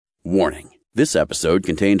Warning. This episode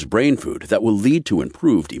contains brain food that will lead to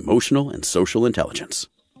improved emotional and social intelligence.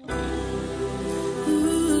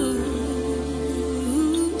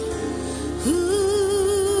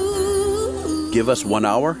 Give us 1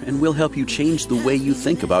 hour and we'll help you change the way you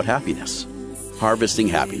think about happiness. Harvesting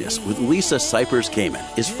Happiness with Lisa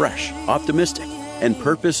Cypers-Kamen is fresh, optimistic, and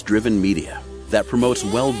purpose-driven media that promotes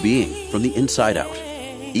well-being from the inside out.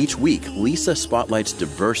 Each week, Lisa spotlights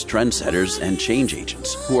diverse trendsetters and change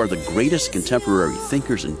agents who are the greatest contemporary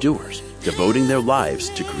thinkers and doers, devoting their lives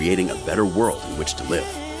to creating a better world in which to live.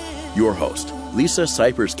 Your host, Lisa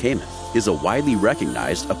Cypers-Kamen, is a widely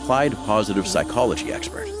recognized applied positive psychology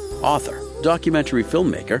expert, author, documentary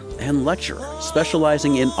filmmaker, and lecturer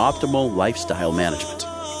specializing in optimal lifestyle management.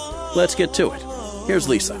 Let's get to it. Here's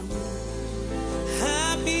Lisa.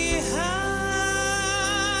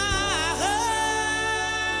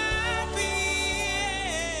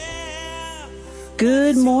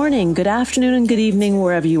 Good morning, good afternoon, and good evening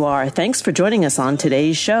wherever you are. Thanks for joining us on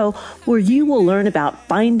today's show, where you will learn about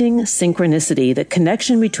finding synchronicity, the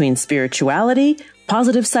connection between spirituality,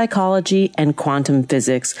 positive psychology, and quantum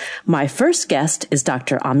physics. My first guest is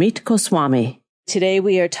Dr. Amit Goswami. Today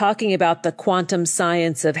we are talking about the quantum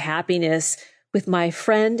science of happiness with my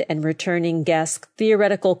friend and returning guest,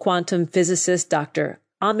 theoretical quantum physicist Dr.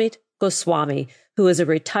 Amit Goswami, who is a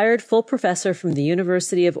retired full professor from the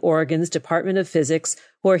University of Oregon's Department of Physics,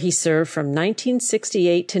 where he served from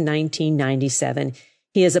 1968 to 1997.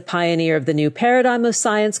 He is a pioneer of the new paradigm of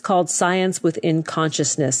science called science within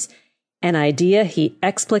consciousness, an idea he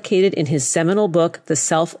explicated in his seminal book, The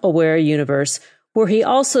Self-Aware Universe, where he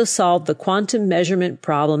also solved the quantum measurement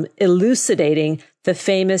problem, elucidating the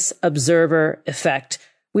famous observer effect.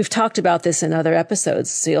 We've talked about this in other episodes,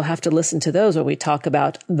 so you'll have to listen to those where we talk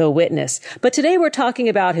about the witness. But today we're talking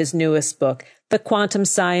about his newest book, The Quantum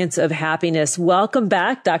Science of Happiness. Welcome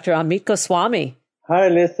back, Dr. Amit Goswami. Hi,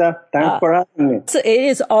 Lisa. Thanks for having me. So it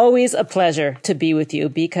is always a pleasure to be with you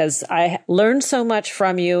because I learned so much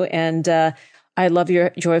from you, and I love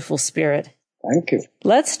your joyful spirit. Thank you.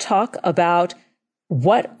 Let's talk about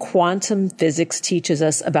what quantum physics teaches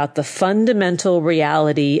us about the fundamental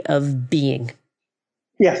reality of being.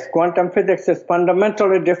 Yes, quantum physics is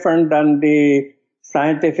fundamentally different than the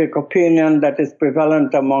scientific opinion that is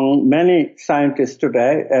prevalent among many scientists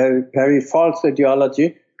today, a very false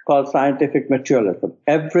ideology called scientific materialism.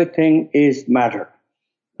 Everything is matter.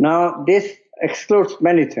 Now, this excludes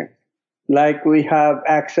many things. Like we have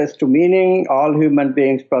access to meaning, all human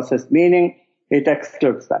beings possess meaning, it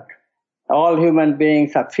excludes that. All human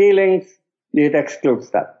beings have feelings, it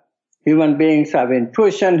excludes that. Human beings have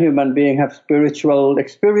intuition, human beings have spiritual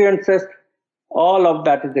experiences. All of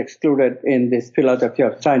that is excluded in this philosophy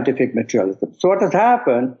of scientific materialism. So what has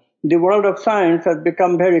happened, the world of science has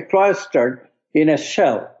become very cloistered in a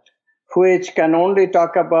shell, which can only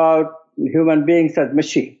talk about human beings as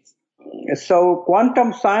machines. So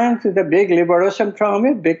quantum science is a big liberation from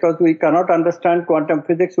it because we cannot understand quantum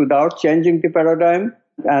physics without changing the paradigm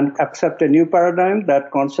and accept a new paradigm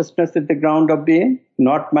that consciousness is the ground of being,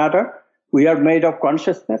 not matter. We are made of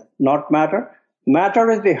consciousness, not matter.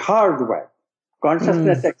 Matter is the hardware.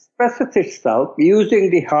 Consciousness expresses itself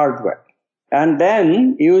using the hardware. And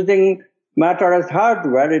then, using matter as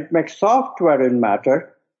hardware, it makes software in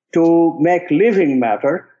matter to make living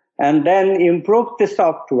matter, and then improve the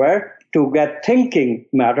software to get thinking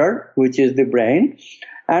matter, which is the brain.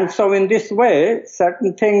 And so in this way,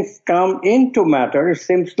 certain things come into matter. It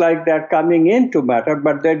seems like they're coming into matter,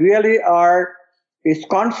 but they really is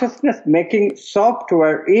consciousness making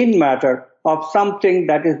software in matter of something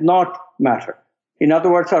that is not matter. In other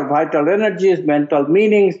words, our vital energies, mental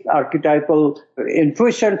meanings, archetypal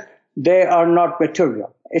intuitions, they are not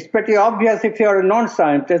material. It's pretty obvious if you're a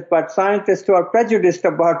non-scientist, but scientists who are prejudiced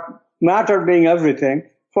about matter being everything,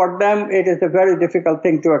 for them it is a very difficult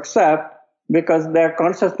thing to accept, because their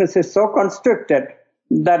consciousness is so constricted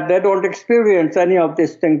that they don't experience any of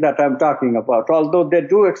these things that I'm talking about. Although they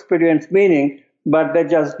do experience meaning, but they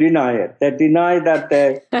just deny it. They deny that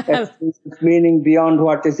they experience meaning beyond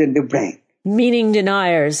what is in the brain. Meaning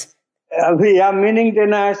deniers. Meaning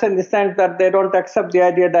deniers in the sense that they don't accept the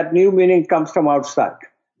idea that new meaning comes from outside.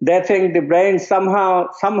 They think the brain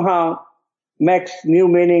somehow makes new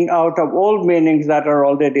meaning out of old meanings that are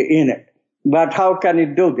already in it. But how can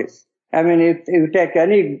it do this? I mean, if you take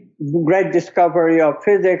any great discovery of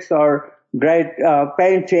physics or great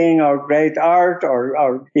painting or great art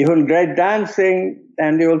or even great dancing,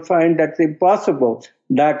 and you will find that's impossible,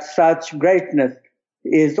 that such greatness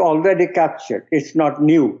is already captured. It's not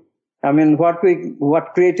new. I mean, what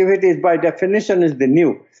creativity is by definition is the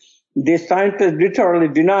new. The scientists literally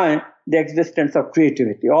deny the existence of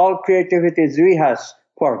creativity. All creativity is rehashed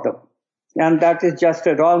for them. And that is just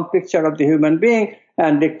a wrong picture of the human being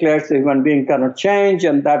and declares the human being cannot change.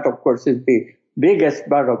 And that, of course, is the biggest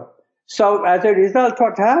bugaboo. So as a result,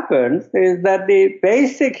 what happens is that the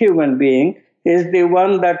basic human being is the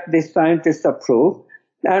one that the scientists approve.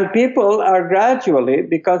 And people are gradually,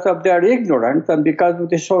 because of their ignorance and because of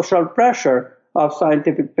the social pressure of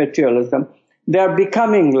scientific materialism, they are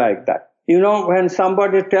becoming like that. You know, when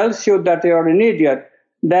somebody tells you that you're an idiot,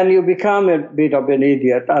 then you become a bit of an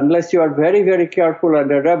idiot unless you are very, very careful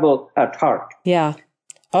and a rebel at heart. Yeah.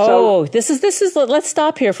 Oh, so, this is, let's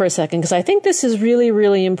stop here for a second, because I think this is really,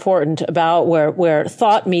 really important about where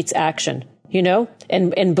thought meets action, you know,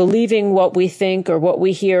 and believing what we think or what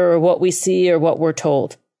we hear or what we see or what we're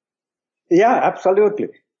told. Yeah, absolutely.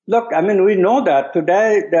 Look, I mean, we know that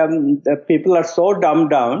today the people are so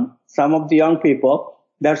dumbed down. Some of the young people,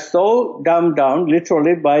 they're so dumbed down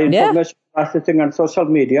literally by information processing and social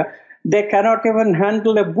media. They cannot even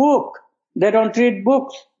handle a book. They don't read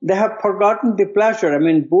books. They have forgotten the pleasure. I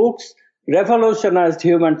mean, books revolutionized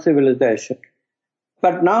human civilization.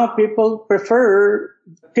 But now people prefer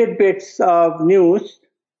tidbits of news,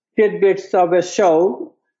 tidbits of a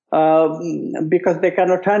show, because they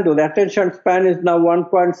cannot handle. The attention span is now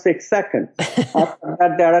 1.6 seconds. After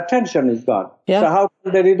that, their attention is gone. Yeah. So how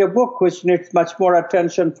can they read a book which needs much more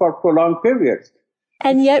attention for prolonged periods?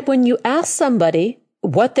 And yet when you ask somebody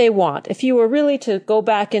what they want, if you were really to go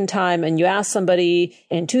back in time and you ask somebody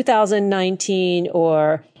in 2019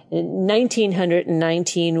 or in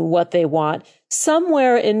 1919 what they want,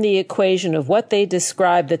 somewhere in the equation of what they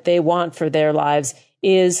describe that they want for their lives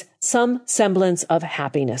is some semblance of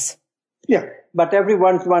happiness. Yeah, but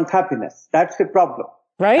everyone wants happiness. That's the problem.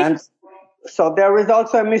 Right? And so there is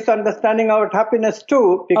also a misunderstanding about happiness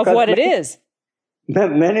too. Because of what it is.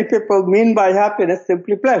 Many people mean by happiness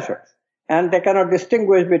simply pleasure. And they cannot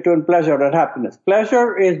distinguish between pleasure and happiness.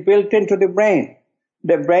 Pleasure is built into the brain.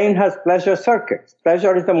 The brain has pleasure circuits.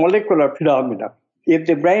 Pleasure is a molecular phenomenon. If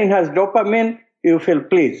the brain has dopamine, you feel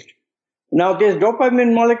pleased. Now, these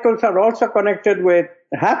dopamine molecules are also connected with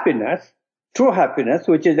happiness, true happiness,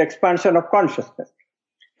 which is expansion of consciousness.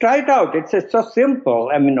 Try it out. It's so simple.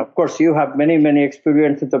 I mean, of course, you have many, many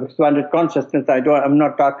experiences of expanded consciousness. I'm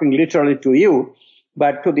not talking literally to you,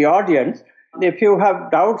 but to the audience. If you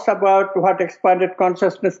have doubts about what expanded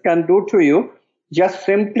consciousness can do to you, just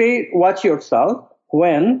simply watch yourself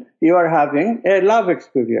when you are having a love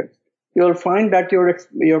experience. You'll find that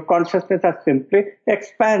your consciousness has simply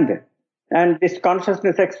expanded. And this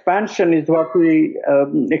consciousness expansion is what we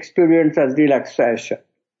experience as relaxation,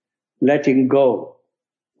 letting go.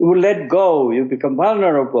 You let go, you become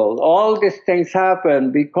vulnerable. All these things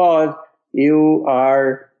happen because you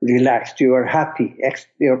are relaxed, you are happy.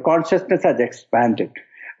 Your consciousness has expanded.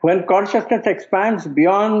 When consciousness expands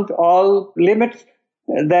beyond all limits,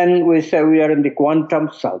 then we say we are in the quantum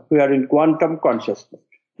self. We are in quantum consciousness.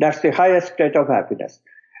 That's the highest state of happiness.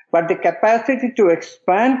 But the capacity to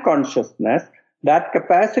expand consciousness, that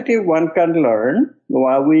capacity one can learn.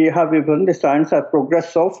 We have even, the science has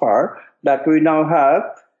progressed so far that we now have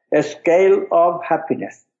a scale of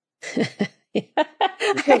happiness.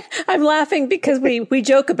 I'm laughing because we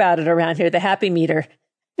joke about it around here, the happy meter.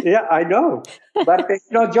 Yeah, I know. But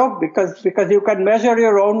it's no joke because you can measure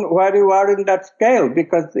your own where you are in that scale.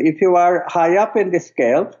 Because if you are high up in the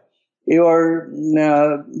scale,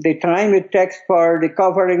 the time it takes for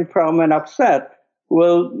recovering from an upset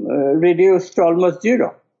will reduce to almost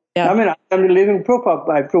zero. Yeah. I mean, I'm living proof of.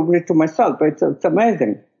 I proved it to myself. It's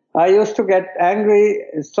amazing. I used to get angry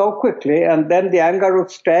so quickly, and then the anger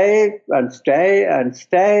would stay and stay and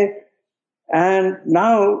stay. And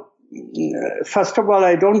now, first of all,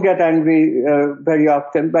 I don't get angry very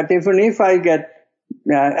often. But even if I get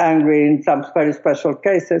angry in some very special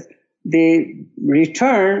cases, the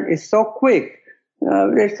return is so quick.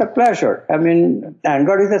 It's a pleasure. I mean,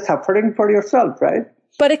 anger is a suffering for yourself, right?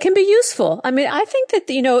 But it can be useful. I mean, I think that,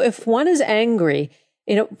 if one is angry,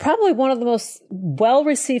 probably one of the most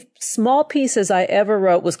well-received small pieces I ever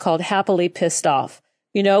wrote was called Happily Pissed Off,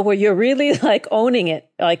 where you're really like owning it.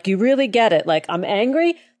 Like you really get it. Like I'm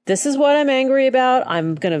angry. This is what I'm angry about.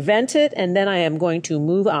 I'm going to vent it and then I am going to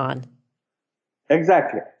move on.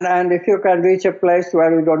 Exactly. And if you can reach a place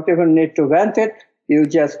where you don't even need to vent it, you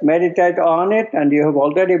just meditate on it and you have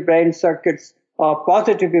already brain circuits of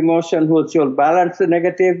positive emotion which will balance the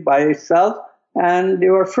negative by itself and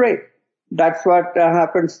you are free. That's what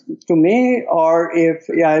happens to me. Or if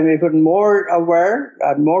I'm even more aware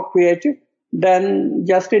and more creative, then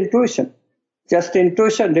just intuition. Just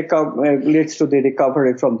intuition leads to the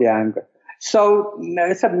recovery from the anger. So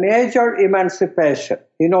it's a major emancipation.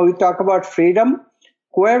 You know, we talk about freedom.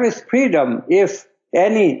 Where is freedom if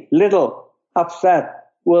any little upset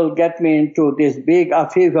will get me into these big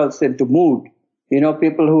upheavals into mood? You know,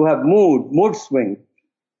 people who have mood swings.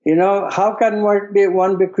 You know, how can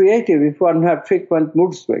one be creative if one have frequent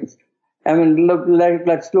mood swings? I mean,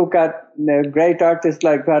 let's look at great artists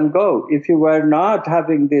like Van Gogh. If he were not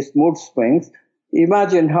having these mood swings,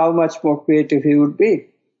 imagine how much more creative he would be.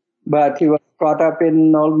 But he was caught up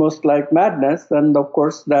in almost like madness, and of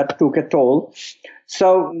course that took a toll.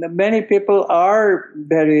 So many people are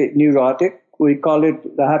very neurotic. We call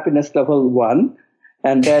it the happiness level 1,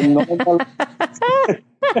 and then normal.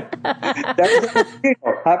 That is level 0.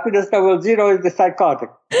 Happiness level 0 is the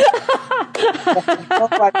psychotic. No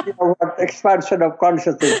idea what expansion of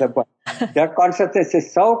consciousness is about. Their consciousness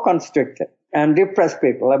is so constricted. And depressed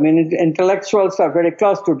people, I mean, intellectuals are very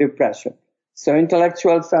close to depression. So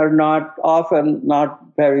intellectuals are not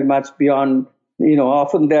very much beyond,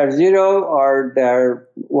 often they're 0 or they're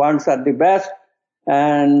 1s at the best.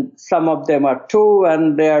 And some of them are 2,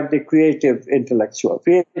 and they are the creative intellectual.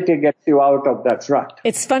 Creativity gets you out of that rut.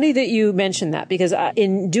 It's funny that you mentioned that, because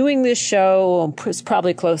in doing this show, it's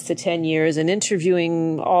probably close to 10 years, and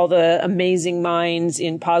interviewing all the amazing minds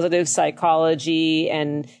in positive psychology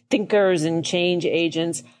and thinkers and change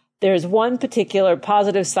agents, there's one particular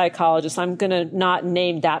positive psychologist. I'm going to not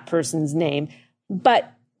name that person's name,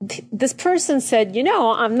 but this person said,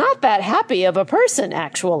 I'm not that happy of a person,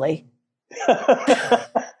 actually.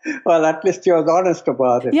 Well, at least he was honest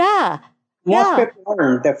about it. Yeah. Most people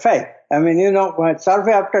aren't. They're fake. I mean, when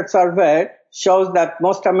survey after survey shows that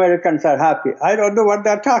most Americans are happy. I don't know what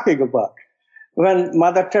they're talking about. When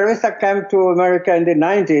Mother Teresa came to America in the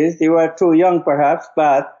 90s, you were too young perhaps,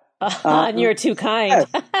 but... and you're too kind.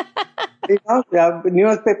 Yes.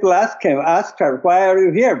 News people asked her, why are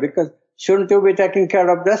you here? Because shouldn't you be taking care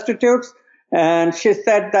of destitutes? And she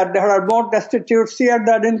said that there are more destitutes here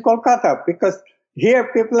than in Kolkata, because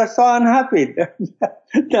here people are so unhappy.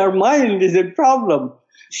 Their mind is a problem.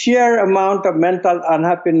 Sheer amount of mental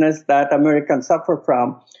unhappiness that Americans suffer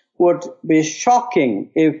from would be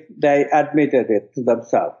shocking if they admitted it to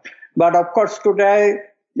themselves. But of course today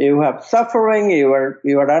you have suffering, you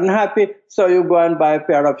are unhappy, so you go and buy a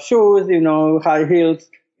pair of shoes, high heels,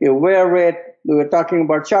 you wear it. We were talking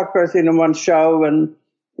about chakras in one show, and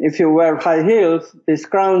if you wear high heels, this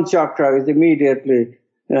crown chakra is immediately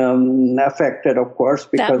affected, of course.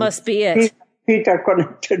 Because that must be it. Feet are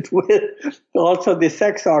connected with also the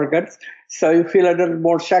sex organs. So you feel a little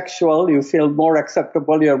more sexual, you feel more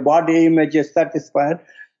acceptable, your body image is satisfied.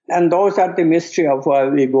 And those are the mystery of why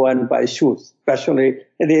we go and buy shoes, especially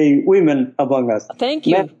the women among us. Thank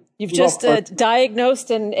you. You've just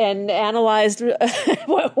diagnosed and analyzed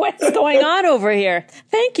what's going on over here.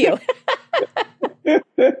 Thank you.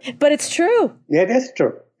 But it's true. It is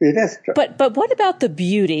true. It is true. But what about the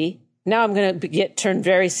beauty? Now I'm going to turn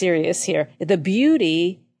very serious here. The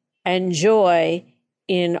beauty and joy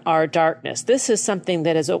in our darkness. This is something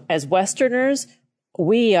that as Westerners,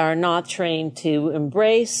 we are not trained to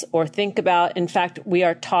embrace or think about. In fact, we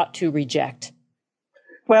are taught to reject.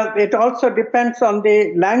 Well, it also depends on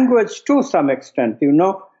the language to some extent.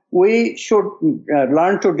 We should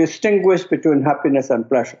learn to distinguish between happiness and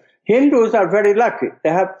pleasure. Hindus are very lucky.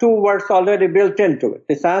 They have 2 words already built into it.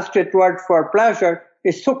 The Sanskrit word for pleasure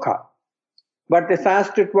is sukha, but the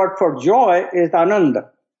Sanskrit word for joy is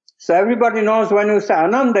ananda. So everybody knows when you say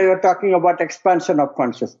ananda, you're talking about expansion of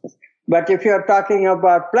consciousness. But if you're talking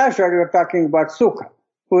about pleasure, you're talking about sukha,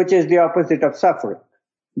 which is the opposite of suffering.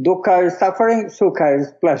 Dukkha is suffering, sukha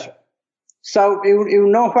is pleasure. So you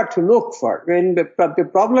know what to look for. And the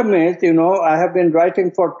problem is, I have been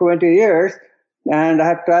writing for 20 years, and I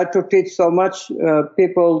have tried to teach so much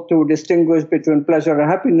people to distinguish between pleasure and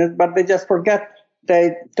happiness, but they just forget.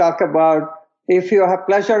 They talk about, if you have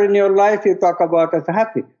pleasure in your life, you talk about as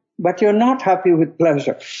happy. But you're not happy with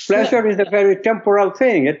pleasure. Pleasure is a very temporal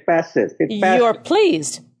thing. It passes. You're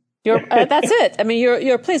pleased. That's it. I mean,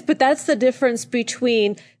 you're pleased, but that's the difference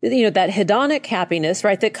between, that hedonic happiness,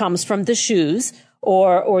 right, that comes from the shoes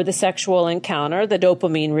or the sexual encounter, the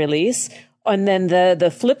dopamine release. And then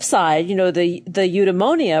the flip side, the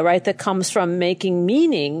eudaimonia, right, that comes from making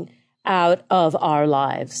meaning out of our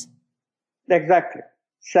lives. Exactly.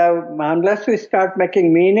 So unless we start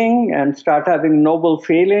making meaning and start having noble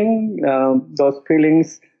feeling, those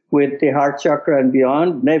feelings with the heart chakra and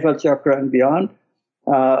beyond, navel chakra and beyond,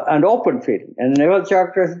 and open feeling. And navel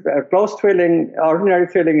chakra, closed feeling, ordinary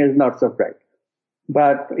feeling is not so great.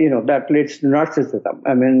 But, that leads to narcissism.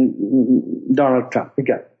 I mean, Donald Trump,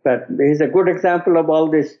 again. But he's a good example of all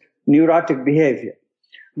this neurotic behavior.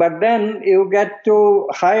 But then you get to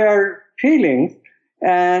higher feelings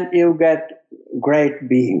and you get great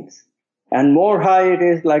beings. And more high it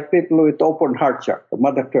is like people with open heart chakra,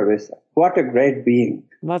 Mother Teresa. What a great being.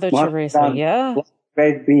 Mother Teresa, yeah. What a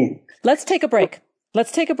great being. Let's take a break.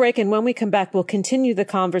 And when we come back, we'll continue the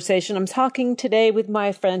conversation. I'm talking today with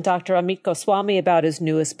my friend, Dr. Amit Goswami, about his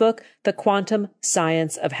newest book, The Quantum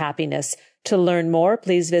Science of Happiness. To learn more,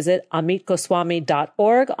 please visit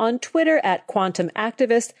amitgoswami.org, on Twitter @Quantum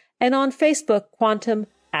Activist, and on Facebook, Quantum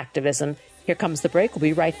Activism. Here comes the break. We'll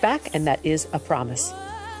be right back, and that is a promise.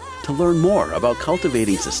 To learn more about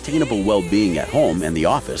cultivating sustainable well-being at home and the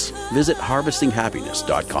office, visit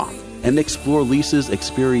harvestinghappiness.com and explore Lisa's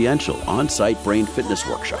experiential on-site brain fitness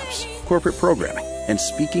workshops, corporate programming, and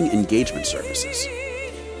speaking engagement services.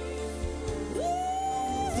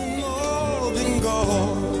 More than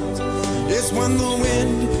gold. It's when the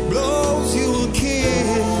wind blows you a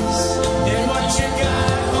kiss. And what you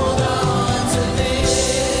got, hold on to this.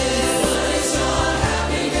 What is your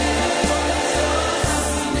happiness?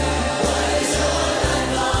 What is your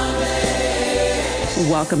lifelong day?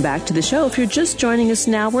 Welcome back to the show. If you're just joining us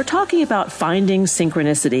now, we're talking about finding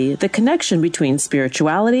synchronicity, the connection between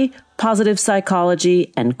spirituality, positive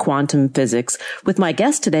psychology, and quantum physics, with my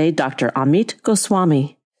guest today, Dr. Amit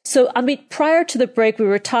Goswami. So, Amit, prior to the break, we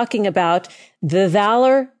were talking about the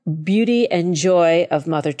valor, beauty, and joy of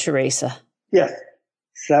Mother Teresa. Yes.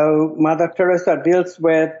 So Mother Teresa deals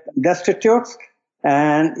with destitutes,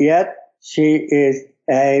 and yet she is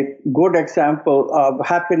a good example of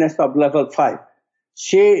happiness of level 5.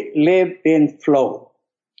 She lived in flow.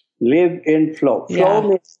 Flow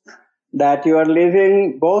means that you are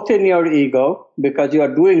living both in your ego, because you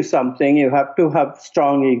are doing something, you have to have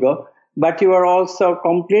strong ego, but you are also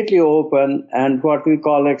completely open and what we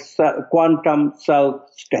call a quantum self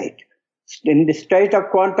state. In the state of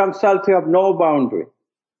quantum self, you have no boundary.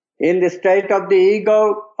 In the state of the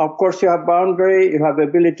ego, of course, you have boundary, you have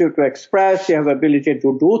ability to express, you have ability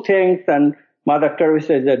to do things, and Mother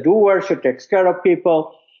Teresa is a doer, she takes care of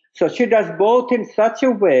people. So she does both in such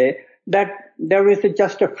a way that there is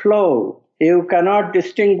just a flow. You cannot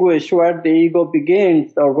distinguish where the ego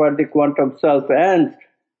begins or where the quantum self ends.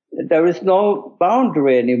 There is no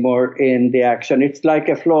boundary anymore in the action. It's like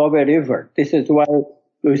a flow of a river. This is why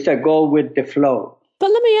we say go with the flow.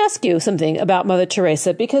 But let me ask you something about Mother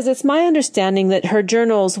Teresa, because it's my understanding that her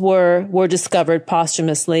journals were discovered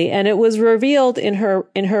posthumously, and it was revealed in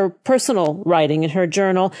her personal writing in her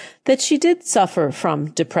journal that she did suffer from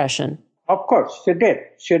depression. Of course, she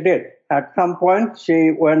did. At some point,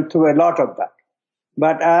 she went through a lot of that.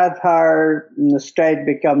 But as her state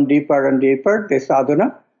became deeper and deeper, the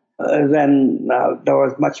sadhana, then there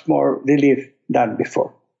was much more relief than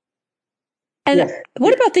before. And yes.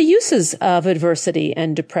 What about the uses of adversity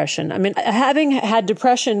and depression? I mean, having had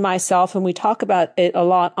depression myself, and we talk about it a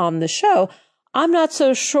lot on the show, I'm not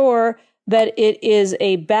so sure that it is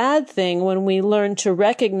a bad thing when we learn to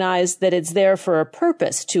recognize that it's there for a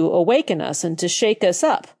purpose, to awaken us and to shake us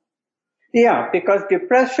up. Yeah, because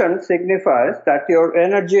depression signifies that your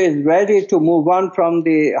energy is ready to move on from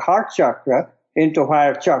the heart chakra into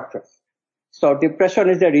higher chakras. So depression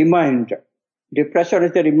is a reminder. Depression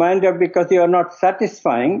is a reminder because you are not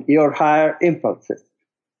satisfying your higher impulses.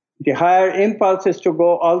 The higher impulse is to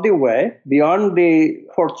go all the way beyond the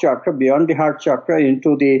fourth chakra, beyond the heart chakra,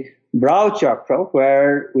 into the brow chakra,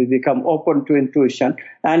 where we become open to intuition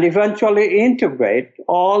and eventually integrate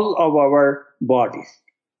all of our bodies.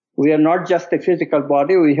 We are not just the physical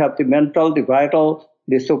body, we have the mental, the vital,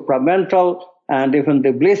 the supramental, and even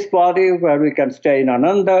the bliss body, where we can stay in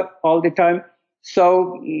Ananda all the time.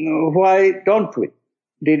 So why don't we?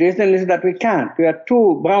 The reason is that we can't. We are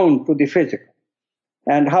too bound to the physical.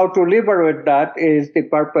 And how to liberate that is the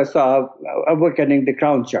purpose of awakening the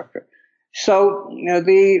crown chakra. So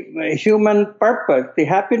the human purpose, the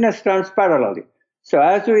happiness runs parallelly. So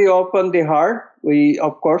as we open the heart, we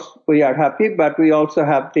are happy, but we also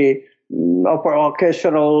have the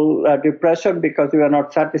occasional depression because we are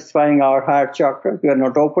not satisfying our higher chakras. We are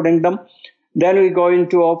not opening them. Then we go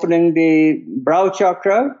into opening the brow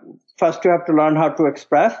chakra. First, we have to learn how to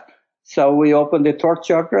express. So we open the throat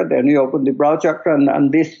chakra, then we open the brow chakra,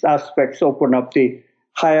 and these aspects open up the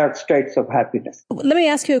higher states of happiness. Let me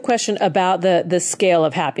ask you a question about the scale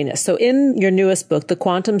of happiness. So in your newest book, The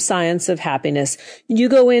Quantum Science of Happiness, you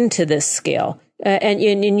go into this scale. And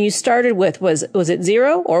you started with, was it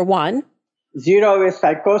 0 or 1? 0 is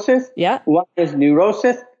psychosis. Yeah. 1 is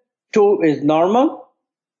neurosis. 2 is normal.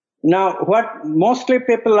 Now, what mostly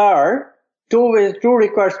people are, 2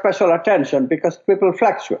 requires special attention because people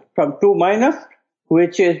fluctuate from 2-,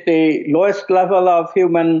 which is the lowest level of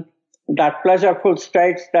human that pleasureful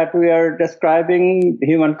states that we are describing,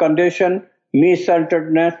 human condition,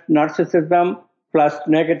 me-centeredness, narcissism, plus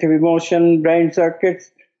negative emotion, brain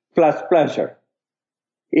circuits, plus pleasure.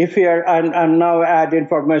 If you are, and now add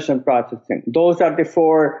information processing. Those are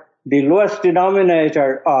the lowest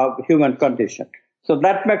denominator of human condition. So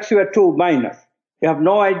that makes you a 2 minus. You have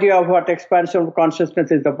no idea of what expansion of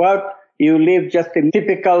consciousness is about. You live just a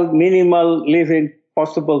typical, minimal living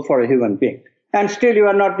possible for a human being. And still you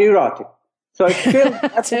are not neurotic. So it's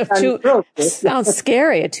still sounds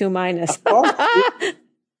scary, a 2 minus. Of course,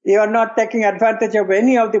 you are not taking advantage of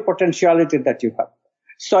any of the potentiality that you have.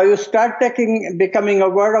 So you start becoming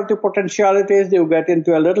aware of the potentialities, you get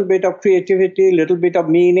into a little bit of creativity, a little bit of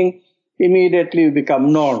meaning, immediately you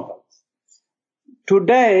become normal.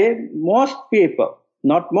 Today, most people,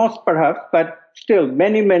 not most perhaps, but still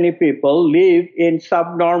many, many people live in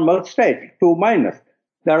subnormal state, 2 minus.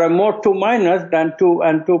 There are more 2 minus than 2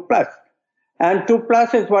 and 2 plus. And 2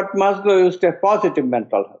 plus is what Maslow used to positive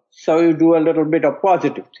mental health. So you do a little bit of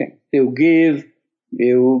positive things. You give,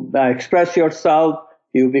 you express yourself,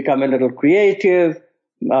 you become a little creative,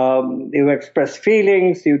 you express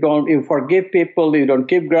feelings, you forgive people, you don't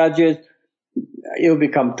keep grudges, you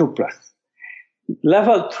become 2 plus.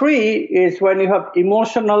 Level 3 is when you have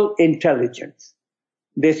emotional intelligence.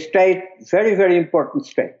 This state, very, very important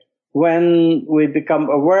state. When we become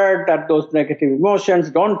aware that those negative emotions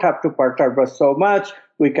don't have to perturb us so much,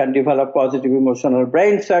 we can develop positive emotional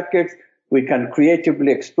brain circuits, we can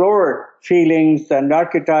creatively explore feelings and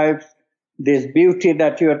archetypes, this beauty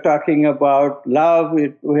that you are talking about, love,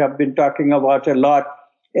 we have been talking about a lot,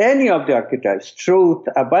 any of the archetypes, truth,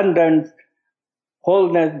 abundance,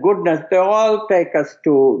 wholeness, goodness, they all take us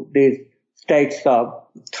to these states of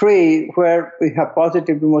 3, where we have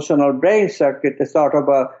positive emotional brain circuit, a sort of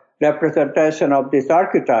a representation of these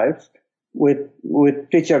archetypes with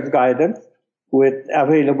teacher's guidance, with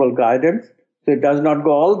available guidance. So it does not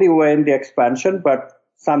go all the way in the expansion, but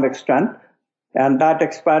some extent. And that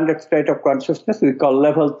expanded state of consciousness we call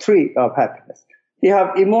level 3 of happiness. You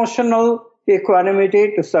have emotional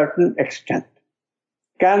equanimity to a certain extent.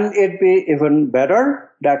 Can it be even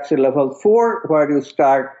better? That's a level 4 where you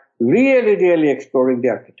start really, really exploring the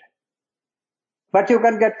archetype. But you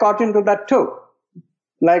can get caught into that too.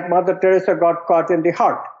 Like Mother Teresa got caught in the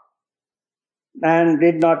heart and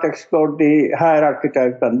did not explore the higher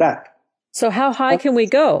archetype than that. So how high can we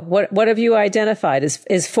go? What have you identified?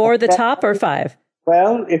 Is 4 the top or 5?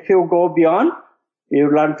 Well, if you go beyond,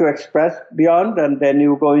 you learn to express beyond, and then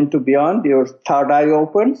you go into beyond, your third eye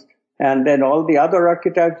opens, and then all the other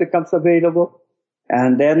archetypes becomes available.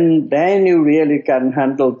 And then you really can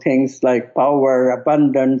handle things like power,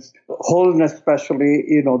 abundance, wholeness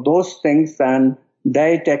especially, those things, and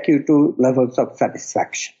they take you to levels of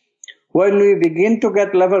satisfaction. When we begin to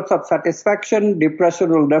get levels of satisfaction, depression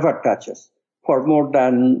will never touch us for more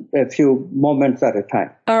than a few moments at a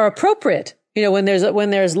time. Are appropriate. When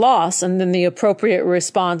there's loss, and then the appropriate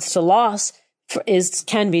response to loss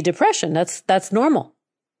can be depression. That's normal.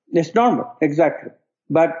 It's normal, exactly.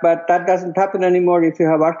 But that doesn't happen anymore. If you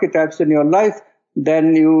have archetypes in your life,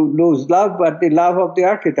 then you lose love, but the love of the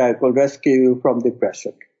archetype will rescue you from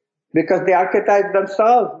depression. Because the archetypes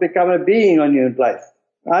themselves become a being on your life.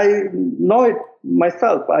 I know it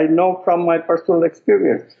myself. I know from my personal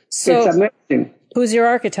experience. So, it's amazing. Who's your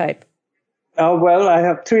archetype? Well, I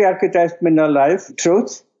have 3 archetypes in my life: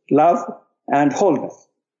 truth, love, and wholeness.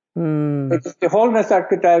 It's the wholeness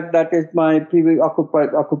archetype that is my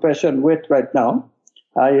occupation with right now.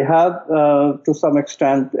 I have, to some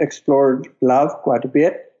extent, explored love quite a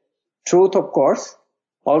bit. Truth, of course,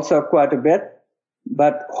 also quite a bit.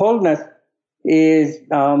 But wholeness is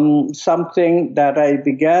something that I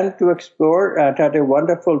began to explore and had a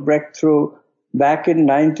wonderful breakthrough back in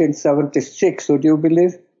 1976, would you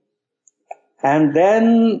believe? And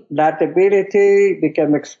then that ability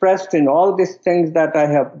became expressed in all these things that I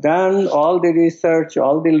have done, all the research,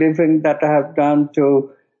 all the living that I have done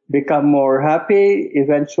to become more happy.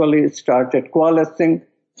 Eventually it started coalescing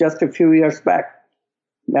just a few years back.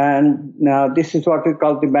 And now this is what we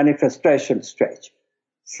call the manifestation stage.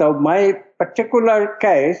 So my particular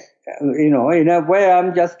case, in a way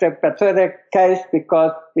I'm just a pathetic case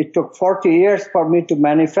because it took 40 years for me to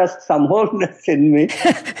manifest some wholeness in me.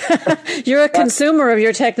 You're a consumer of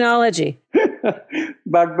your technology.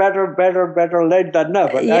 But better late than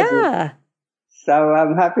never. Yeah. So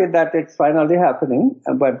I'm happy that it's finally happening,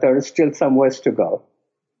 but there is still some ways to go.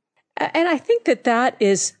 And I think that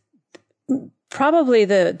is probably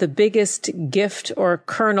the biggest gift or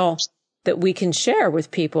kernel that we can share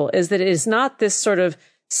with people, is that it is not this sort of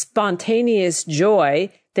spontaneous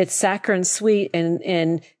joy that's saccharine sweet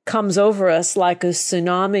and comes over us like a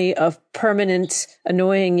tsunami of permanent,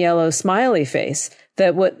 annoying yellow smiley face.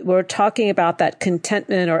 That what we're talking about, that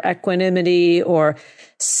contentment or equanimity or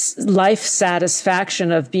life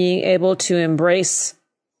satisfaction of being able to embrace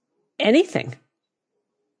anything.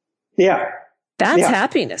 Yeah. That's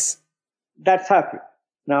happiness. That's happy.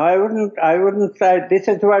 Now, I wouldn't say this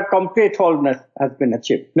is where complete wholeness has been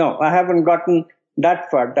achieved. No, I haven't gotten that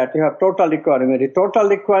far, that you have total equanimity.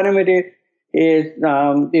 Total equanimity is,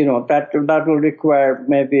 that will require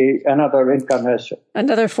maybe another incarnation.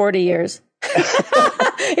 Another 40 years.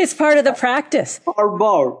 It's part of the practice. Or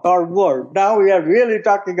more. Now we are really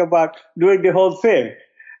talking about doing the whole thing.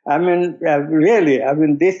 I mean,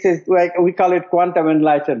 this is like, we call it quantum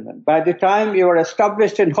enlightenment. By the time you are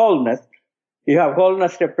established in wholeness, you have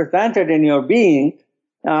wholeness represented in your being,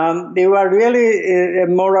 you are really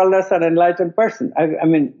more or less an enlightened person.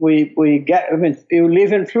 You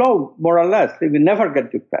live in flow, more or less. You will never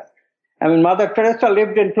get depressed. I mean, Mother Teresa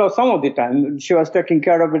lived in flow some of the time. She was taking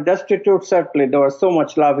care of the destitute. Certainly, there was so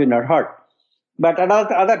much love in her heart. But at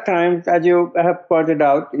other times, as you have pointed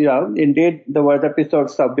out, indeed, there were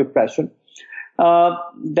episodes of depression.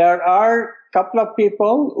 There are a couple of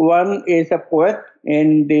people. One is a poet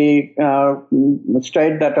in the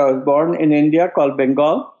state that I was born in India, called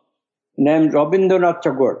Bengal, named Rabindranath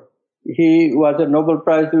Tagore. He was a Nobel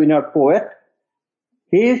Prize winner poet.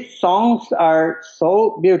 His songs are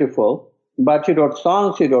so beautiful, but he wrote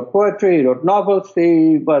songs, he wrote poetry, he wrote novels.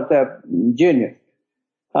 He was a genius.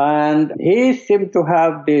 And he seemed to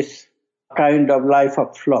have this kind of life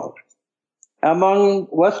of flow. Among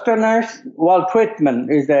Westerners, Walt Whitman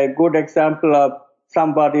is a good example of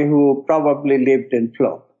somebody who probably lived in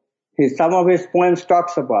flow. Some of his poems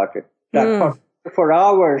talks about it. That for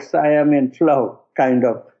hours I am in flow kind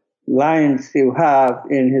of lines you have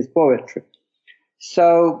in his poetry.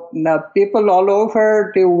 So now people all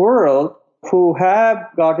over the world who have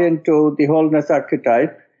got into the wholeness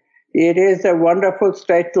archetype, it is a wonderful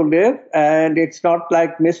state to live, and it's not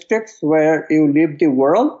like mystics where you leave the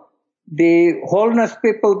world. The wholeness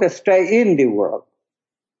people, they stay in the world.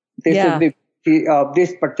 This is the beauty of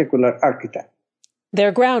this particular archetype.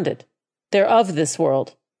 They're grounded. They're of this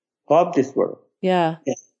world. Of this world. Yeah.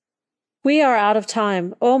 Yes. We are out of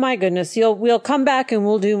time. Oh my goodness. We'll come back and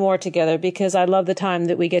we'll do more together, because I love the time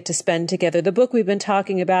that we get to spend together. The book we've been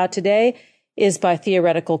talking about today is by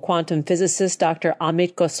theoretical quantum physicist Dr.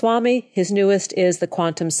 Amit Goswami. His newest is The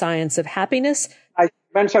Quantum Science of Happiness. I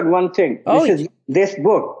mentioned one thing. This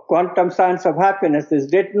book, Quantum Science of Happiness,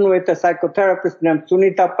 is written with a psychotherapist named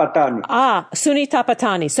Sunita Patani. Sunita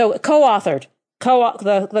Patani. So co-authored.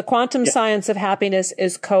 The Quantum Science of Happiness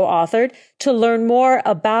is co-authored. To learn more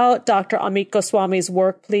about Dr. Amit Goswami's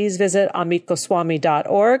work, please visit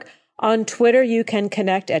amitgoswami.org. On Twitter, you can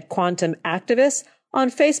connect at Quantum Activists. On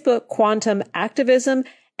Facebook, Quantum Activism.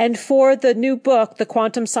 And for the new book, The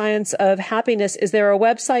Quantum Science of Happiness, is there a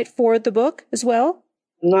website for the book as well?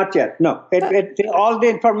 Not yet, no. All the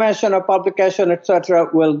information of publication, etc.,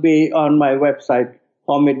 will be on my website,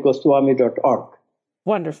 amitgoswami.org.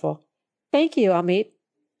 Wonderful. Thank you, Amit.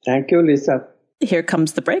 Thank you, Lisa. Here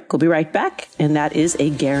comes the break. We'll be right back, and that is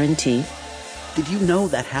a guarantee. Did you know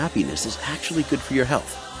that happiness is actually good for your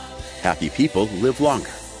health? Happy people live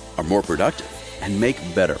longer, are more productive, and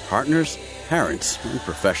make better partners, parents, and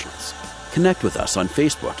professionals. Connect with us on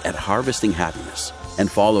Facebook at Harvesting Happiness, and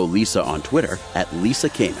follow Lisa on Twitter at Lisa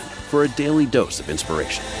Kamen for a daily dose of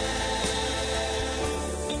inspiration.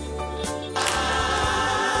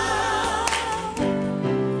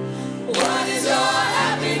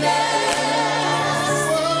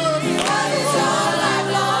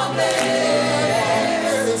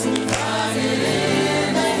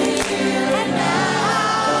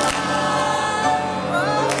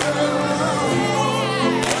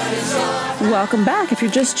 Welcome back. If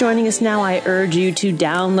you're just joining us now, I urge you to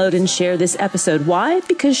download and share this episode. Why?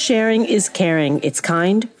 Because sharing is caring. It's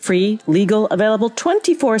kind, free, legal, available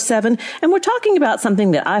 24/7. And we're talking about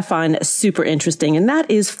something that I find super interesting, and that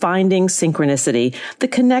is finding synchronicity, the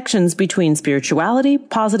connections between spirituality,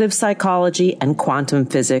 positive psychology, and quantum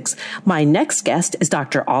physics. My next guest is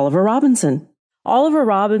Dr. Oliver Robinson. Oliver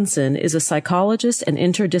Robinson is a psychologist and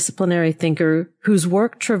interdisciplinary thinker whose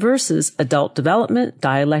work traverses adult development,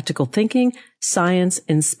 dialectical thinking, science,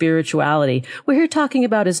 and spirituality. We're here talking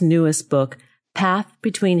about his newest book, Path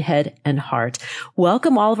Between Head and Heart.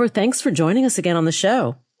 Welcome, Oliver. Thanks for joining us again on the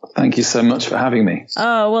show. Thank you so much for having me.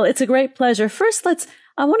 Oh, well, it's a great pleasure. First,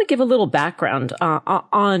 I want to give a little background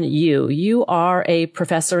on you. You are a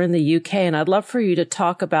professor in the UK, and I'd love for you to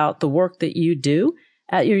talk about the work that you do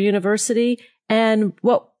at your university and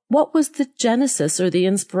what What was the genesis or the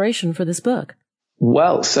inspiration for this book?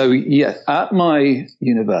 Well, so yeah, at my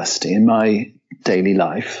university, in my daily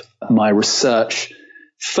life, my research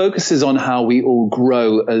focuses on how we all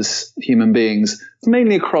grow as human beings,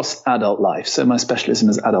 mainly across adult life. So my specialism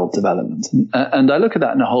is adult development. And I look at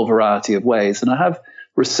that in a whole variety of ways. And I have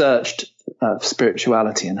researched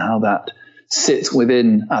spirituality and how that sits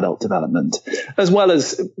within adult development, as well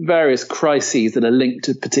as various crises that are linked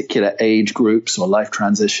to particular age groups or life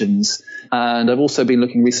transitions. And I've also been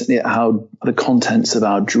looking recently at how the contents of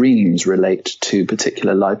our dreams relate to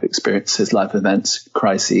particular life experiences, life events,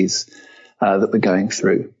 crises that we're going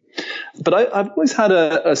through. But I've always had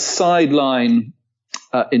a sideline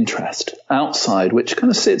interest outside, which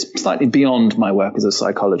kind of sits slightly beyond my work as a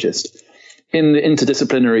psychologist, in the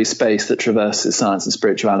interdisciplinary space that traverses science and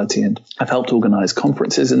spirituality. And I've helped organize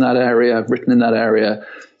conferences in that area. I've written in that area.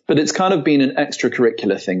 But it's kind of been an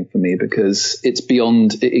extracurricular thing for me because it's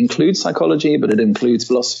beyond, it includes psychology, but it includes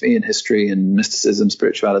philosophy and history and mysticism,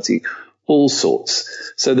 spirituality, all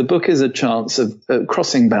sorts. So the book is a chance of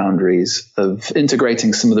crossing boundaries, of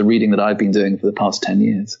integrating some of the reading that I've been doing for the past 10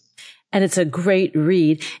 years. And it's a great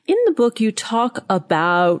read. In the book, you talk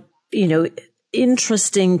about,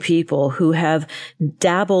 interesting people who have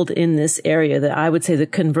dabbled in this area, that I would say the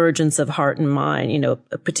convergence of heart and mind.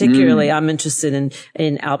 Particularly I'm interested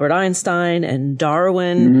in Albert Einstein and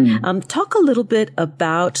Darwin. Talk a little bit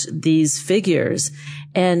about these figures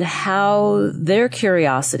and how their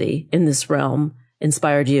curiosity in this realm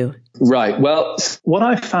inspired you. Right. Well, what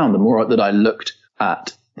I found, the more that I looked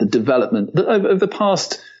at the development of the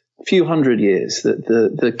past few hundred years,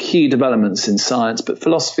 the key developments in science, but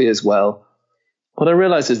philosophy as well, what I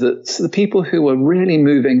realized is that the people who were really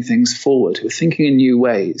moving things forward, who were thinking in new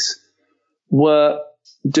ways, were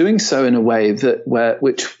doing so in a way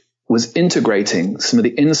which was integrating some of the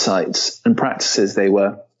insights and practices they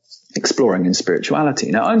were exploring in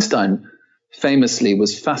spirituality. Now, Einstein famously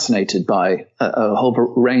was fascinated by a whole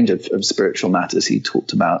range of spiritual matters. He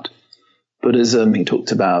talked about Buddhism. He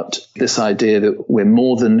talked about this idea that we're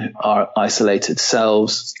more than our isolated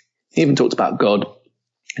selves. He even talked about God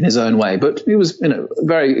in his own way, but he was,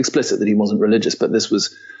 very explicit that he wasn't religious, but this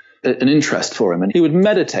was an interest for him. And he would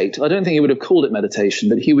meditate. I don't think he would have called it meditation,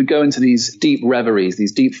 but he would go into these deep reveries,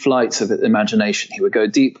 these deep flights of imagination. He would go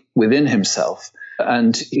deep within himself.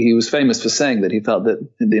 And he was famous for saying that he felt that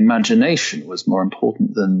the imagination was more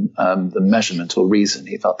important than the measurement or reason.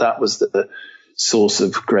 He felt that was the source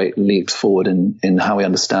of great leaps forward in how we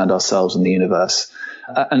understand ourselves and the universe.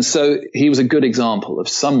 And so he was a good example of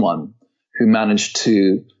someone who managed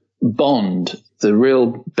to bond the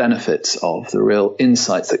real benefits of the real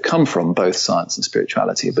insights that come from both science and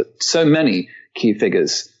spirituality. But so many key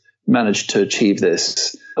figures managed to achieve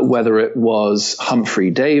this, whether it was Humphrey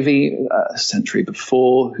Davy, a century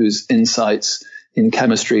before, whose insights in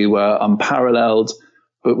chemistry were unparalleled,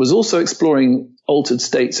 but was also exploring altered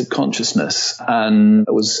states of consciousness and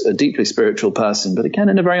was a deeply spiritual person, but again,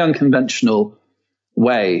 in a very unconventional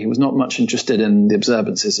way. He was not much interested in the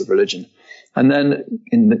observances of religion. And then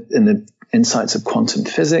in the insights of quantum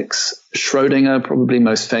physics, Schrödinger, probably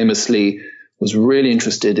most famously, was really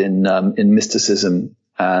interested in mysticism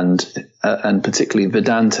and particularly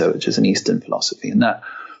Vedanta, which is an Eastern philosophy. And that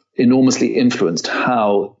enormously influenced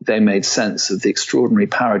how they made sense of the extraordinary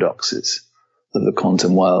paradoxes of the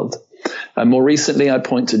quantum world. And more recently, I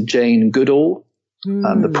point to Jane Goodall,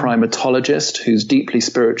 the primatologist, who's deeply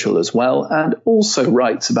spiritual as well, and also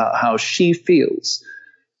writes about how she feels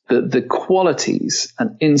that the qualities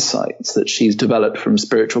and insights that she's developed from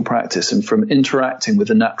spiritual practice and from interacting with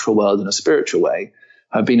the natural world in a spiritual way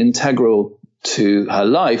have been integral to her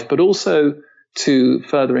life, but also to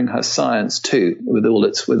furthering her science too, with all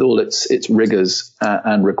its rigors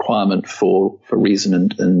and requirement for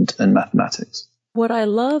reason and mathematics. What I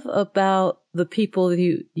love about the people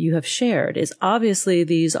you have shared is obviously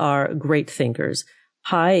these are great thinkers,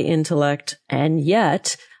 high intellect, and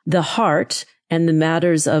yet the heart and the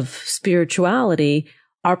matters of spirituality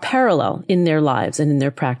are parallel in their lives and in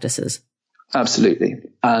their practices. Absolutely.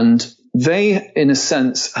 And they, in a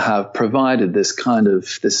sense, have provided this kind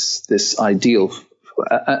of this ideal,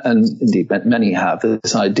 and indeed many have,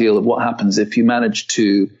 this ideal of what happens if you manage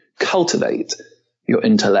to cultivate your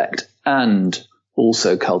intellect and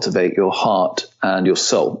also cultivate your heart and your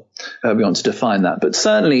soul. We want to define that. But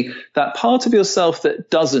certainly that part of yourself that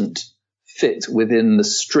doesn't fit within the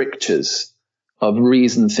strictures of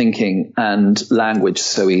reason, thinking, and language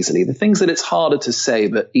so easily, the things that it's harder to say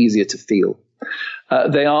but easier to feel,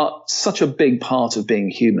 they are such a big part of being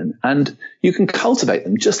human. And you can cultivate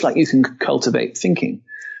them just like you can cultivate thinking.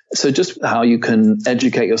 So just how you can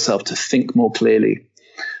educate yourself to think more clearly,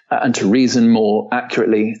 and to reason more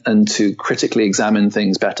accurately and to critically examine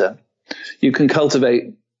things better. You can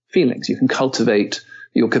cultivate feelings. You can cultivate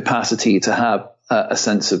your capacity to have a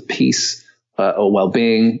sense of peace or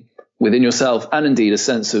well-being within yourself, and indeed a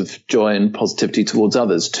sense of joy and positivity towards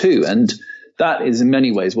others too. And that is in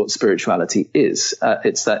many ways what spirituality is.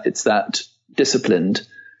 It's that disciplined,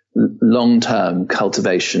 long-term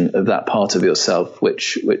cultivation of that part of yourself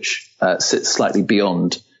which sits slightly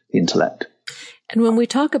beyond the intellect. And when we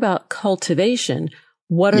talk about cultivation,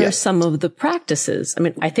 what are some of the practices? I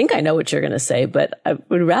mean, I think I know what you're going to say, but I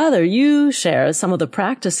would rather you share some of the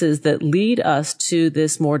practices that lead us to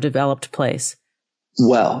this more developed place.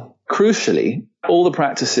 Well, crucially, all the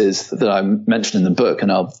practices that I mentioned in the book,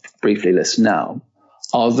 and I'll briefly list now,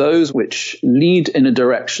 are those which lead in a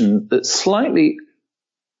direction that's slightly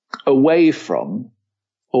away from,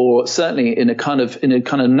 or certainly in a kind of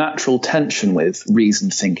natural tension with,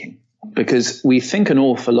 reasoned thinking. Because we think an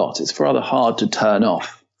awful lot. It's rather hard to turn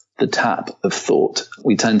off the tap of thought.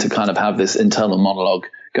 We tend to kind of have this internal monologue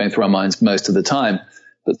going through our minds most of the time.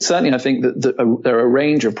 But certainly I think that there are a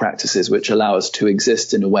range of practices which allow us to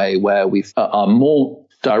exist in a way where we are more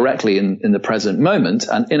directly in the present moment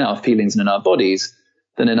and in our feelings and in our bodies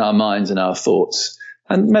than in our minds and our thoughts.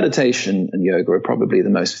 And meditation and yoga are probably the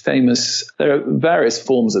most famous. There are various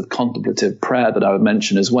forms of contemplative prayer that I would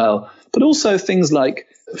mention as well, but also things like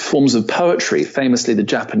forms of poetry, famously the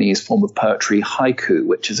Japanese form of poetry, haiku,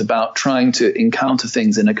 which is about trying to encounter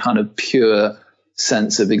things in a kind of pure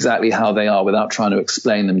sense of exactly how they are without trying to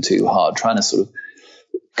explain them too hard, trying to sort of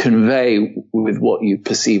convey with what you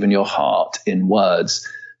perceive in your heart in words.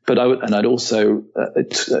 But I'd also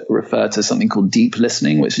refer to something called deep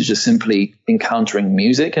listening, which is just simply encountering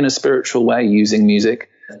music in a spiritual way, using music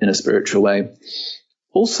in a spiritual way.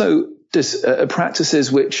 Also,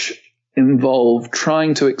 practices which involve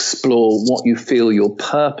trying to explore what you feel your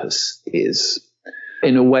purpose is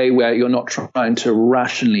in a way where you're not trying to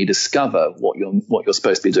rationally discover what you're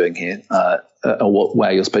supposed to be doing here, or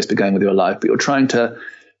where you're supposed to be going with your life, but you're trying to,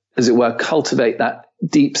 as it were, cultivate that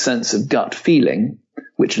deep sense of gut feeling,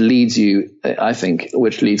 which leads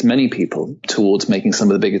many people towards making some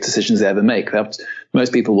of the biggest decisions they ever make.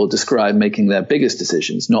 Most people will describe making their biggest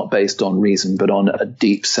decisions not based on reason, but on a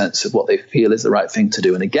deep sense of what they feel is the right thing to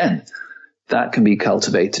do. And again, that can be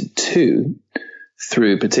cultivated too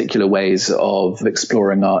through particular ways of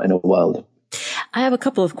exploring our inner world. I have a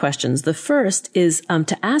couple of questions. The first is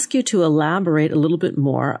to ask you to elaborate a little bit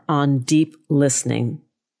more on deep listening,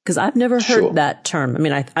 because I've never heard that term. I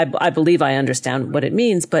mean, I believe I understand what it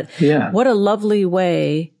means, but what a lovely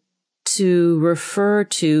way to refer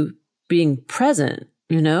to being present,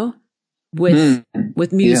 with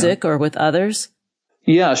music or with others.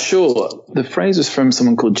 Yeah, sure. The phrase was from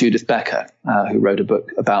someone called Judith Becker, who wrote a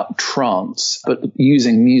book about trance, but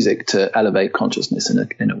using music to elevate consciousness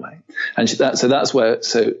in a way. And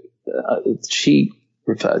she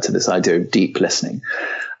referred to this idea of deep listening.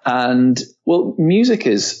 And well, music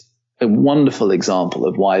is a wonderful example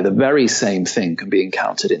of why the very same thing can be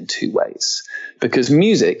encountered in two ways. Because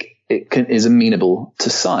music is amenable to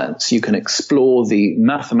science. You can explore the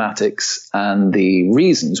mathematics and the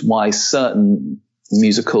reasons why certain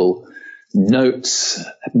musical notes,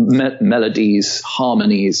 melodies,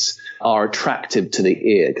 harmonies are attractive to the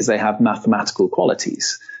ear because they have mathematical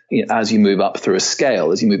qualities. As you move up through a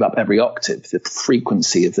scale, as you move up every octave, the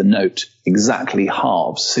frequency of the note exactly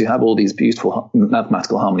halves. So you have all these beautiful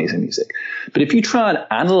mathematical harmonies in music. But if you try and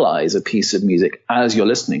analyze a piece of music as you're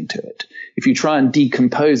listening to it, if you try and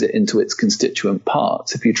decompose it into its constituent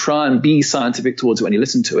parts, if you try and be scientific towards it when you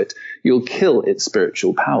listen to it, you'll kill its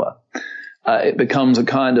spiritual power. It becomes a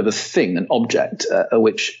kind of a thing, an object,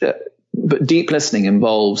 but deep listening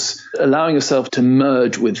involves allowing yourself to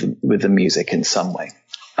merge with the music in some way.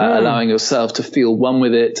 Allowing yourself to feel one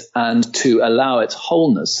with it and to allow its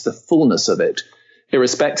wholeness, the fullness of it,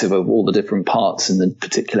 irrespective of all the different parts and the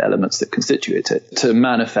particular elements that constitute it, to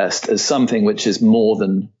manifest as something which is more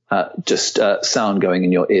than just sound going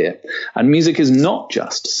in your ear. And music is not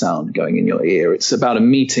just sound going in your ear. It's about a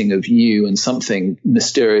meeting of you and something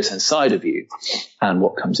mysterious inside of you and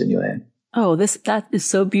what comes in your ear. Oh, that is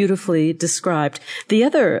so beautifully described. The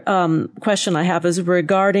other question I have is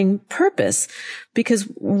regarding purpose, because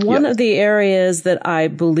one of the areas that I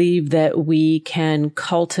believe that we can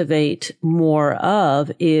cultivate more of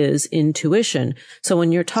is intuition. So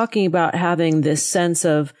when you're talking about having this sense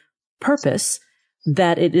of purpose,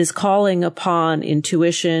 that it is calling upon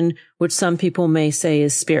intuition, which some people may say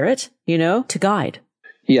is spirit, to guide.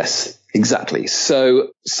 Yes. Exactly. So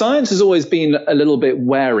science has always been a little bit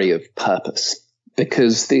wary of purpose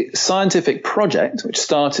because the scientific project, which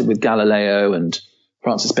started with Galileo and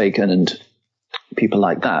Francis Bacon and people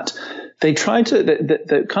like that, they tried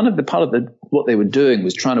to, what they were doing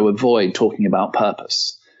was trying to avoid talking about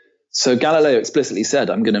purpose. So Galileo explicitly said,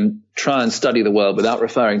 I'm going to try and study the world without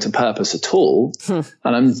referring to purpose at all. And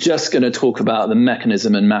I'm just going to talk about the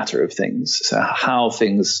mechanism and matter of things. So how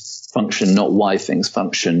things function, not why things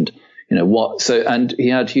functioned, and he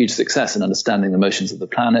had huge success in understanding the motions of the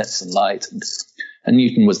planets and light. And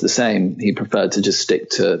Newton was the same. He preferred to just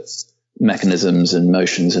stick to mechanisms and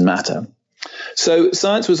motions and matter. So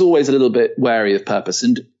science was always a little bit wary of purpose.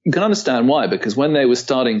 And you can understand why, because when they were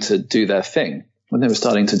starting to do their thing, when they were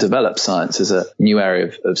starting to develop science as a new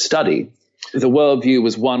area of study, the worldview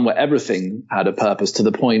was one where everything had a purpose, to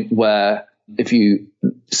the point where if you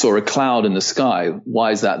saw a cloud in the sky,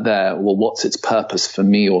 why is that there? Well, what's its purpose for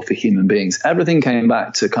me or for human beings? Everything came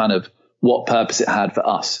back to kind of what purpose it had for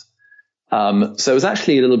us. So it was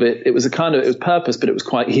actually it was purpose, but it was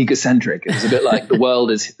quite egocentric. It was a bit like the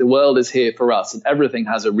world is here for us, and everything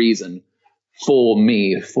has a reason for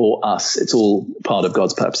me, for us. It's all part of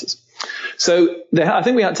God's purposes. So I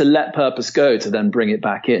think we had to let purpose go to then bring it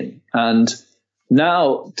back in. And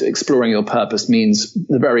now exploring your purpose means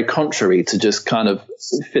the very contrary to just kind of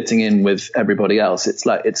fitting in with everybody else.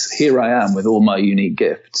 It's here I am with all my unique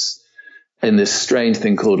gifts in this strange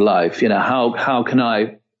thing called life. How can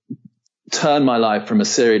I turn my life from a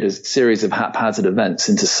series of haphazard events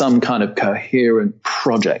into some kind of coherent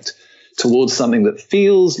project towards something that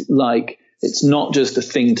feels like it's not just a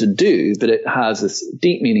thing to do, but it has this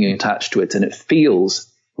deep meaning attached to it, and it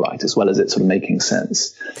feels right as well as it's sort of making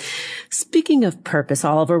sense. Speaking of purpose,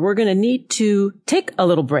 Oliver, we're going to need to take a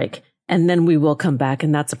little break, and then we will come back,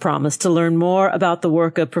 and that's a promise, to learn more about the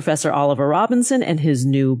work of Professor Oliver Robinson and his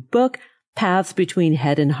new book, Paths Between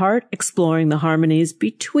Head and Heart, Exploring the Harmonies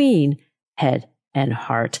Between Head and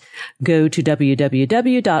Heart. Go to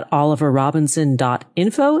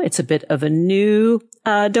www.oliverrobinson.info. It's a bit of a new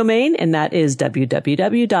domain, and that is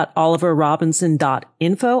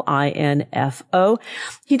www.oliverrobinson.info, I-N-F-O.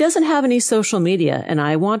 He doesn't have any social media, and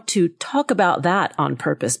I want to talk about that on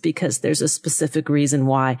purpose because there's a specific reason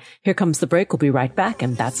why. Here comes the break. We'll be right back,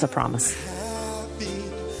 and that's a promise.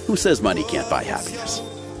 Who says money can't buy happiness?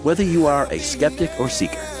 Whether you are a skeptic or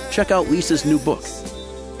seeker, check out Lisa's new book.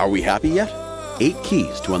 Are we happy yet? 8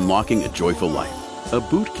 Keys to Unlocking a Joyful Life, a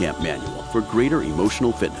boot camp manual for greater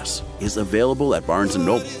emotional fitness, is available at Barnes &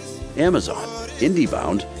 Noble, Amazon,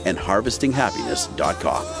 IndieBound, and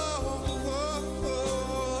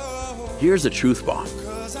HarvestingHappiness.com. Here's a truth bomb.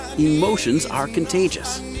 Emotions are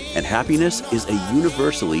contagious, and happiness is a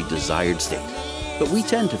universally desired state. But we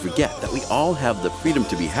tend to forget that we all have the freedom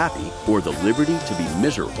to be happy or the liberty to be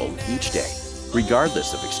miserable each day,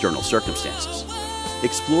 regardless of external circumstances.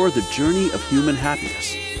 Explore the journey of human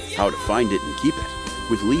happiness, how to find it and keep it,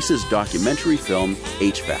 with Lisa's documentary film,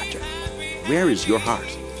 H Factor. Where is your heart?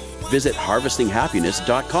 Visit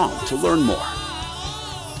HarvestingHappiness.com to learn more.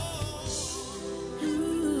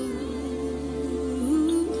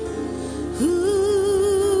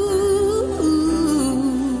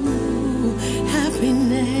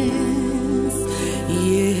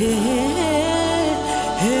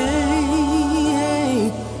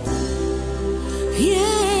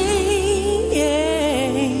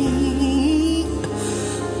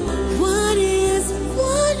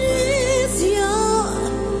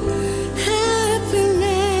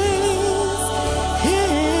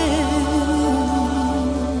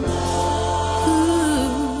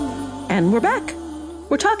 And we're back.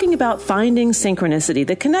 We're talking about finding synchronicity,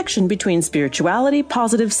 the connection between spirituality,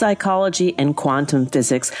 positive psychology, and quantum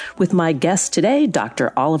physics, with my guest today,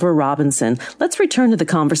 Dr. Oliver Robinson. Let's return to the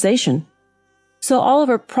conversation. So,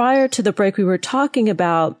 Oliver, prior to the break, we were talking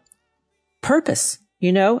about purpose,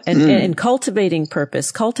 and cultivating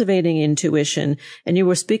purpose, cultivating intuition. And you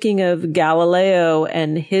were speaking of Galileo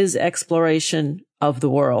and his exploration of the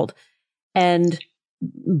world, and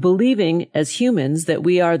believing as humans that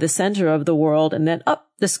we are the center of the world, and then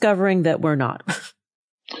discovering that we're not.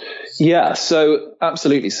 Yeah, so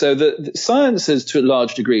absolutely. So the science has to a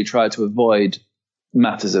large degree tried to avoid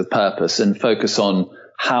matters of purpose and focus on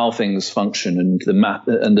how things function and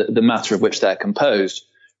the matter of which they're composed,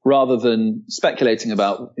 rather than speculating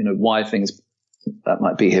about why things that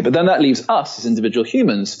might be here. But then that leaves us as individual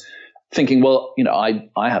humans thinking, well, I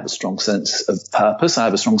have a strong sense of purpose. I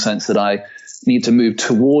have a strong sense that I need to move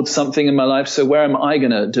towards something in my life. So where am I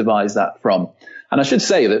going to devise that from? And I should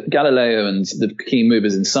say that Galileo and the key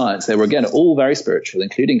movers in science, they were, again, all very spiritual,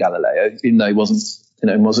 including Galileo, even though he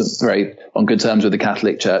wasn't very on good terms with the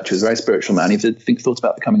Catholic Church. He was a very spiritual man. He thought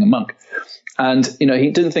about becoming a monk. And,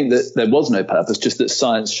 he didn't think that there was no purpose, just that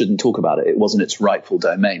science shouldn't talk about it. It wasn't its rightful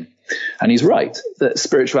domain. And he's right that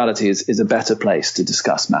spirituality is a better place to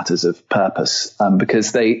discuss matters of purpose,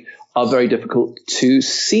 because they are very difficult to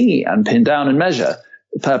see and pin down and measure.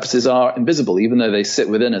 Purposes are invisible, even though they sit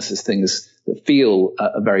within us as things that feel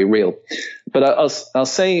very real. But I'll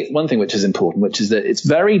say one thing which is important, which is that it's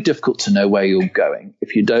very difficult to know where you're going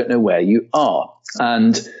if you don't know where you are.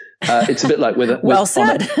 And it's a bit like well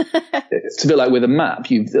said. It's a bit like with a map.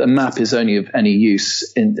 A map is only of any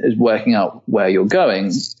use in working out where you're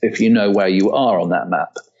going if you know where you are on that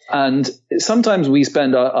map. And sometimes we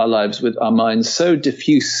spend our lives with our minds so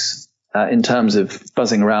diffuse in terms of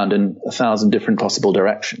buzzing around in 1,000 different possible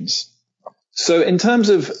directions. So in terms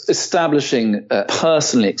of establishing,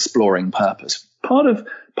 personally exploring purpose, part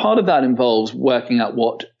of that involves working out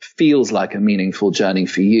what feels like a meaningful journey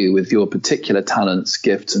for you with your particular talents,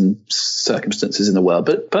 gifts, and circumstances in the world.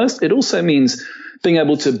 But first, it also means being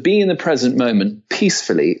able to be in the present moment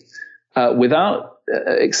peacefully, without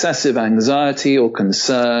excessive anxiety or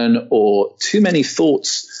concern or too many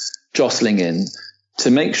thoughts jostling in, to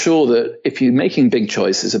make sure that if you're making big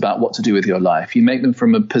choices about what to do with your life, you make them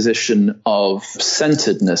from a position of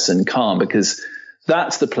centeredness and calm, because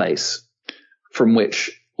that's the place from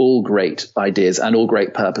which all great ideas and all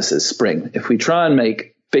great purposes spring. If we try and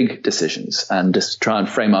make big decisions and just try and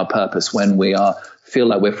frame our purpose when we feel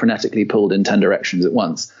like we're frenetically pulled in 10 directions at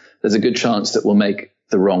once, there's a good chance that we'll make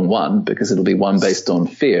the wrong one, because it'll be one based on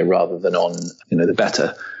fear rather than on, the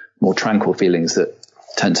better, more tranquil feelings that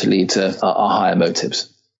tend to lead to our higher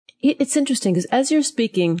motives. It's interesting because as you're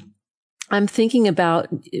speaking, I'm thinking about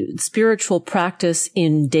spiritual practice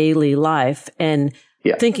in daily life and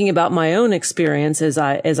thinking about my own experience as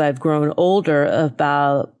I've grown older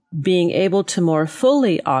about being able to more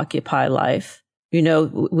fully occupy life,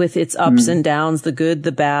 with its ups and downs, the good,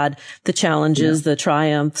 the bad, the challenges, the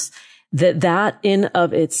triumphs, that in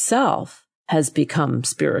of itself has become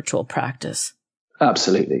spiritual practice.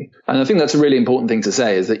 Absolutely. And I think that's a really important thing to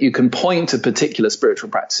say, is that you can point to particular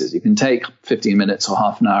spiritual practices. You can take 15 minutes or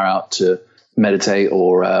half an hour out to meditate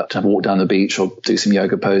or to have a walk down the beach or do some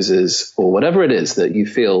yoga poses or whatever it is that you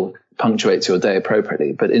feel punctuates your day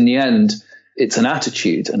appropriately. But in the end, it's an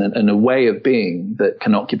attitude and a way of being that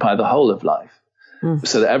can occupy the whole of life.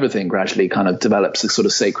 So that everything gradually kind of develops a sort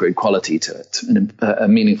of sacred quality to it, a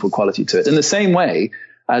meaningful quality to it. In the same way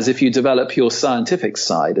as if you develop your scientific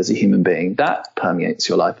side as a human being, that permeates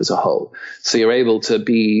your life as a whole. So you're able to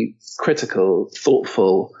be critical,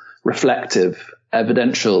 thoughtful, reflective,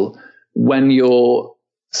 evidential when you're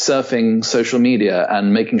surfing social media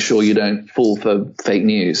and making sure you don't fall for fake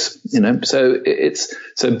news, So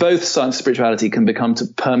both science and spirituality can become to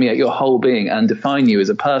permeate your whole being and define you as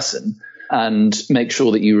a person and make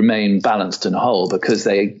sure that you remain balanced and whole, because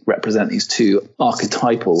they represent these two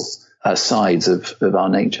archetypal sides of our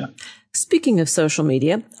nature. Speaking of social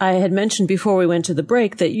media, I had mentioned before we went to the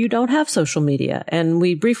break that you don't have social media, and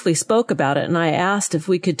we briefly spoke about it, and I asked if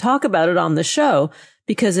we could talk about it on the show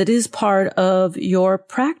because it is part of your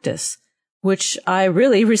practice, which I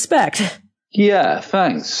really respect. Yeah,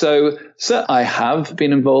 thanks. So I have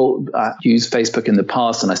been involved. I used Facebook in the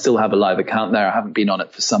past and I still have a live account there. I haven't been on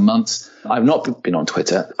it for some months. I've not been on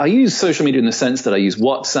Twitter. I use social media in the sense that I use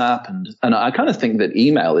WhatsApp and I kind of think that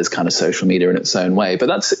email is kind of social media in its own way. But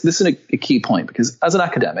this is a key point, because as an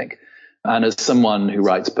academic and as someone who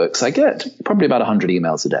writes books, I get probably about 100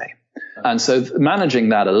 emails a day. And so managing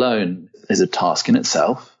that alone is a task in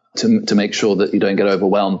itself. To make sure that you don't get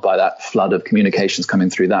overwhelmed by that flood of communications coming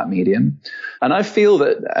through that medium. And I feel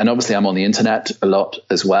that, and obviously I'm on the internet a lot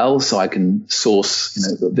as well, so I can source,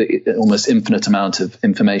 the almost infinite amount of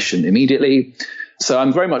information immediately. So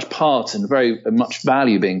I'm very much part and very much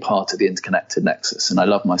value being part of the interconnected nexus, and I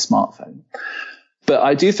love my smartphone. But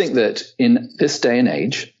I do think that in this day and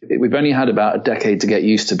age, we've only had about a decade to get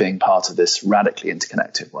used to being part of this radically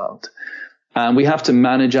interconnected world. And we have to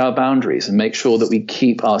manage our boundaries and make sure that we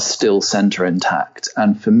keep our still center intact.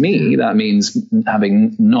 And for me, that means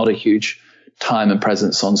having not a huge time and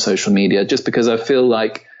presence on social media, just because I feel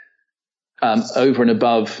like over and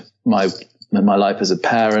above my life as a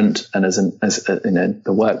parent and as the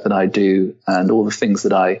work that I do and all the things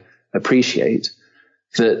that I appreciate,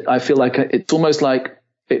 that I feel like it's almost like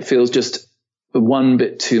it feels just one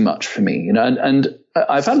bit too much for me, and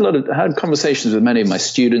I've had conversations with many of my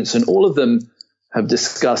students, and all of them have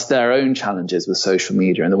discussed their own challenges with social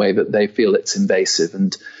media and the way that they feel it's invasive.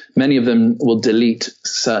 And many of them will delete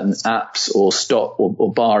certain apps or stop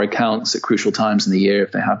or bar accounts at crucial times in the year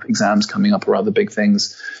if they have exams coming up or other big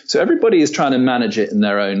things. So everybody is trying to manage it in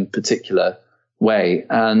their own particular way.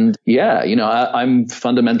 And yeah, I'm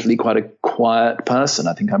fundamentally quite a quiet person.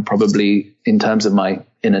 I think I'm probably, in terms of my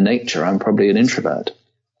inner nature, I'm probably an introvert.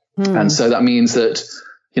 And so that means that,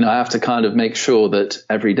 I have to kind of make sure that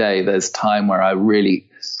every day there's time where I really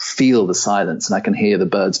feel the silence and I can hear the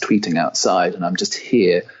birds tweeting outside and I'm just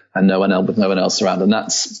here and no one else around. And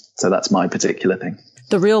that's my particular thing.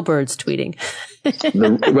 The real birds tweeting.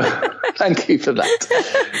 Thank you for that.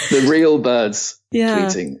 The real birds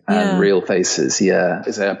tweeting and real faces. Yeah.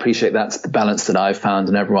 So I appreciate that's the balance that I've found,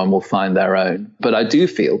 and everyone will find their own. But I do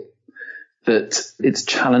feel that it's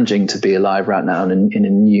challenging to be alive right now in a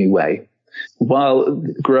new way. While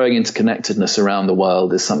growing interconnectedness around the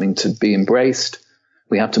world is something to be embraced,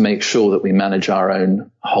 we have to make sure that we manage our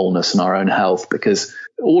own wholeness and our own health, because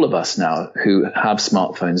all of us now who have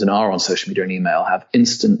smartphones and are on social media and email have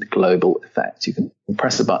instant global effect. You can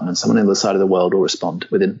press a button and someone on the other side of the world will respond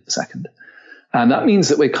within a second. And that means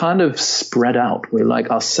that we're kind of spread out. We're like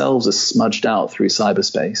ourselves are smudged out through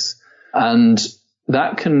cyberspace. And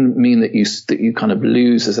that can mean that you kind of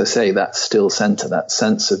lose, as I say, that still center, that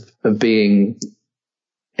sense of being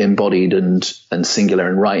embodied and singular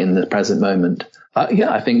and right in the present moment.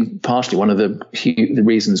 I think partially one of the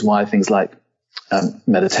reasons why things like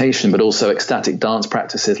meditation, but also ecstatic dance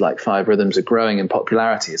practices like 5 rhythms are growing in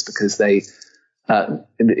popularity is because they,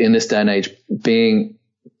 in this day and age,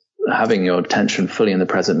 having your attention fully in the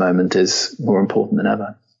present moment is more important than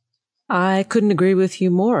ever. I couldn't agree with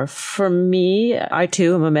you more. For me, I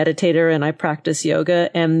too am a meditator and I practice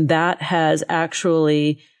yoga, and that has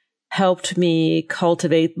actually helped me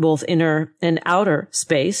cultivate both inner and outer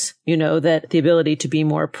space, that the ability to be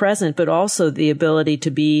more present, but also the ability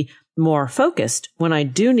to be more focused. When I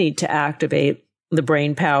do need to activate the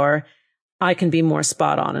brain power, I can be more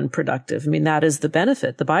spot on and productive. I mean, that is the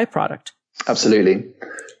benefit, the byproduct. Absolutely.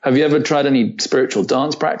 Have you ever tried any spiritual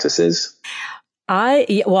dance practices?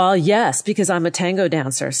 Well, yes, because I'm a tango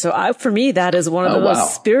dancer. So for me, that is one of the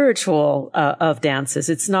most spiritual of dances.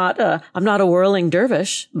 It's not, I'm not a whirling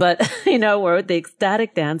dervish, but, we're the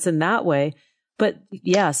ecstatic dance in that way. But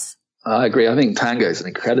yes. I agree. I think tango is an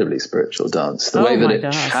incredibly spiritual dance. The way that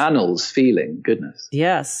it channels feeling, goodness.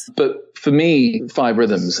 Yes. But for me, 5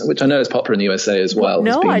 rhythms, which I know is popular in the USA as well.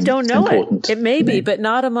 No, I don't know it. It may be, but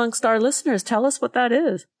not amongst our listeners. Tell us what that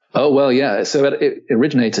is. Oh, well, yeah. So it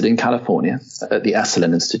originated in California at the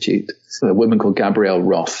Esalen Institute. So a woman called Gabrielle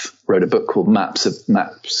Roth wrote a book called Maps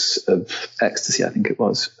of Ecstasy, I think it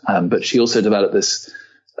was. But she also developed this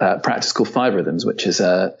practice called 5 rhythms, which is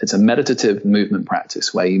it's a meditative movement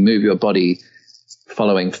practice where you move your body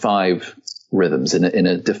following 5 rhythms in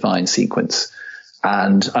a defined sequence.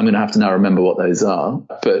 And I'm going to have to now remember what those are,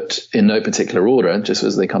 but in no particular order, just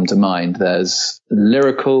as they come to mind. There's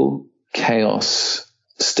lyrical, chaos,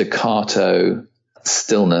 staccato,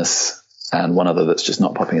 stillness, and one other that's just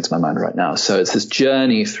not popping into my mind right now. So it's this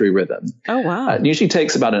journey through rhythm. Oh, wow. It usually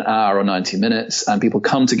takes about an hour or 90 minutes, and people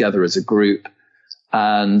come together as a group,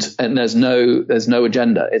 and there's no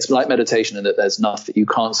agenda. It's like meditation in that there's nothing, you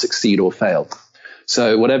can't succeed or fail.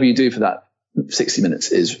 So whatever you do for that 60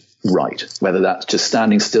 minutes is right, whether that's just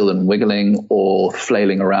standing still and wiggling or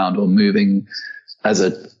flailing around or moving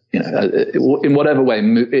in whatever way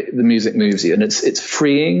the music moves you. And it's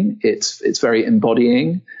freeing. It's very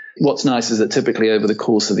embodying. What's nice is that typically over the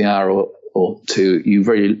course of the hour or two, you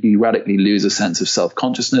radically lose a sense of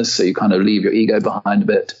self-consciousness. So you kind of leave your ego behind a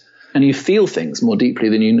bit and you feel things more deeply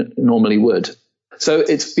than you normally would. So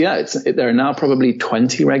there are now probably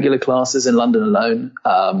 20 regular classes in London alone.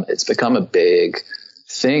 It's become a big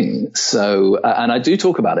thing. So, and I do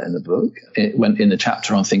talk about it in the book in the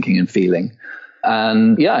chapter on thinking and feeling.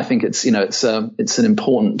 And yeah, I think it's an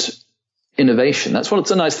important innovation. That's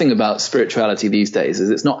what's a nice thing about spirituality these days is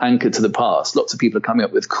it's not anchored to the past. Lots of people are coming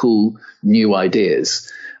up with cool new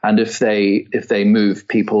ideas. And if they move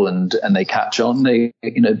people and they catch on, they,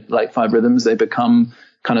 like 5 rhythms, they become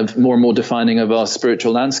kind of more and more defining of our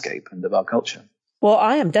spiritual landscape and of our culture. Well,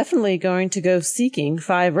 I am definitely going to go seeking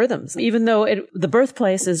 5 rhythms. Even though the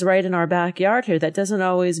birthplace is right in our backyard here, that doesn't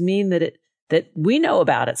always mean that we know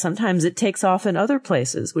about it. Sometimes it takes off in other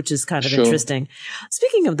places, which is kind of interesting.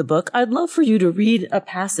 Speaking of the book, I'd love for you to read a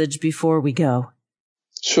passage before we go.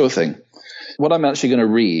 Sure thing. What I'm actually going to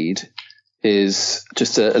read is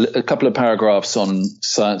just a couple of paragraphs on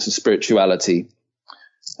science and spirituality.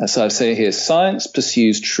 So I say here, science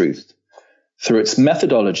pursues truth through its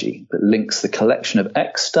methodology that links the collection of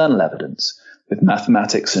external evidence with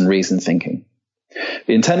mathematics and reasoned thinking.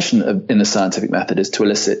 The intention in the scientific method is to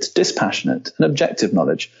elicit dispassionate and objective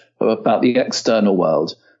knowledge about the external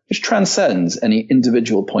world, which transcends any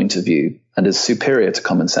individual point of view and is superior to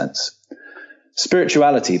common sense.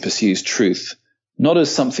 Spirituality pursues truth not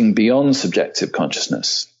as something beyond subjective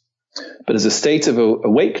consciousness, but as a state of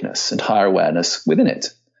awakeness and higher awareness within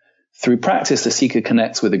it. Through practice, the seeker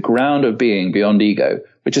connects with a ground of being beyond ego,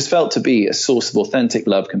 which is felt to be a source of authentic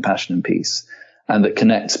love, compassion, and peace, and that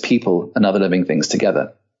connects people and other living things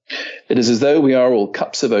together. It is as though we are all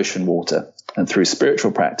cups of ocean water, and through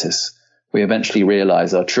spiritual practice, we eventually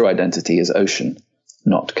realize our true identity is ocean,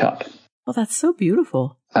 not cup. Well, that's so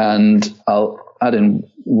beautiful. And I'll add in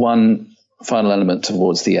one final element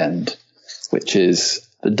towards the end, which is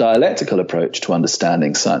the dialectical approach to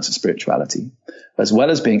understanding science and spirituality, as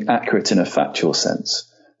well as being accurate in a factual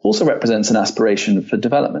sense, also represents an aspiration for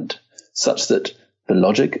development, such that the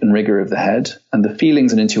logic and rigor of the head and the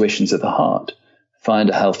feelings and intuitions of the heart find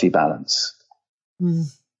a healthy balance.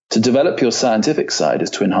 To develop your scientific side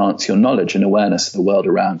is to enhance your knowledge and awareness of the world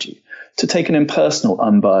around you, to take an impersonal,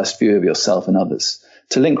 unbiased view of yourself and others,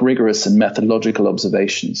 to link rigorous and methodological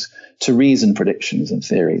observations to reason predictions and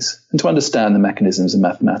theories, and to understand the mechanisms and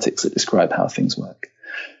mathematics that describe how things work.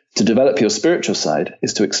 To develop your spiritual side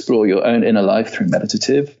is to explore your own inner life through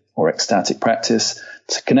meditative or ecstatic practice,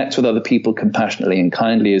 to connect with other people compassionately and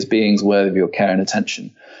kindly as beings worthy of your care and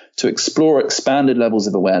attention, to explore expanded levels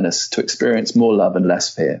of awareness, to experience more love and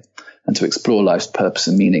less fear, and to explore life's purpose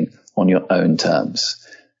and meaning on your own terms.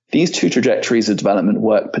 These two trajectories of development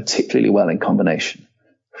work particularly well in combination.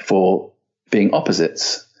 For being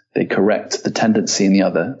opposites, they correct the tendency in the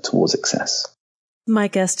other towards excess. My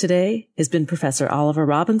guest today has been Professor Oliver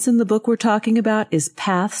Robinson. The book we're talking about is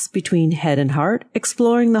Paths Between Head and Heart,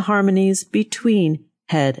 exploring the harmonies between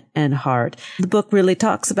head and heart. The book really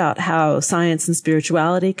talks about how science and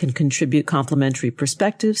spirituality can contribute complementary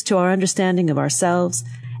perspectives to our understanding of ourselves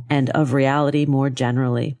and of reality more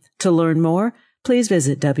generally. To learn more, please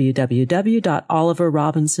visit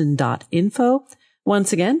www.oliverrobinson.info.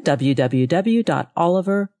 Once again,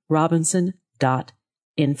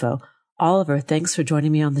 www.oliverrobinson.info. Oliver, thanks for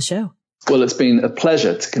joining me on the show. Well, it's been a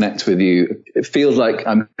pleasure to connect with you. It feels like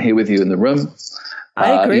I'm here with you in the room.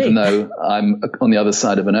 I agree. Even though I'm on the other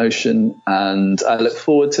side of an ocean, and I look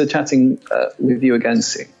forward to chatting with you again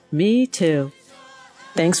soon. Me too.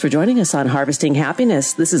 Thanks for joining us on Harvesting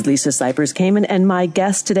Happiness. This is Lisa Cypers-Kamen and my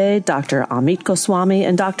guest today, Dr. Amit Goswami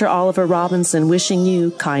and Dr. Oliver Robinson, wishing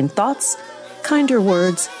you kind thoughts, kinder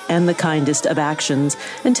words, and the kindest of actions.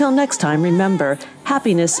 Until next time, remember,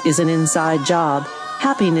 happiness is an inside job.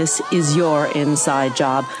 Happiness is your inside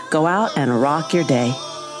job. Go out and rock your day.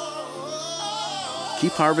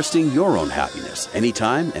 Keep harvesting your own happiness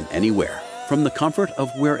anytime and anywhere from the comfort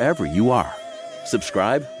of wherever you are.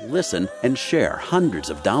 Subscribe, listen, and share hundreds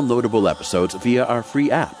of downloadable episodes via our free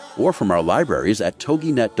app or from our libraries at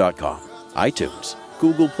toginet.com, iTunes,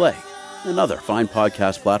 Google Play, and other fine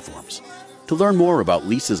podcast platforms. To learn more about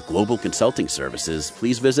Lisa's global consulting services,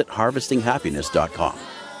 please visit harvestinghappiness.com.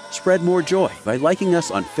 Spread more joy by liking us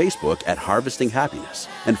on Facebook at Harvesting Happiness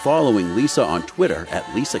and following Lisa on Twitter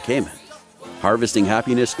at Lisa Kamen. Harvesting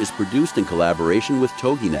Happiness is produced in collaboration with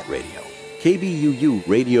TogiNet Radio, KBUU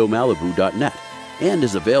Radio Malibu.net, and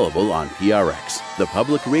is available on PRX, the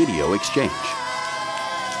Public Radio Exchange.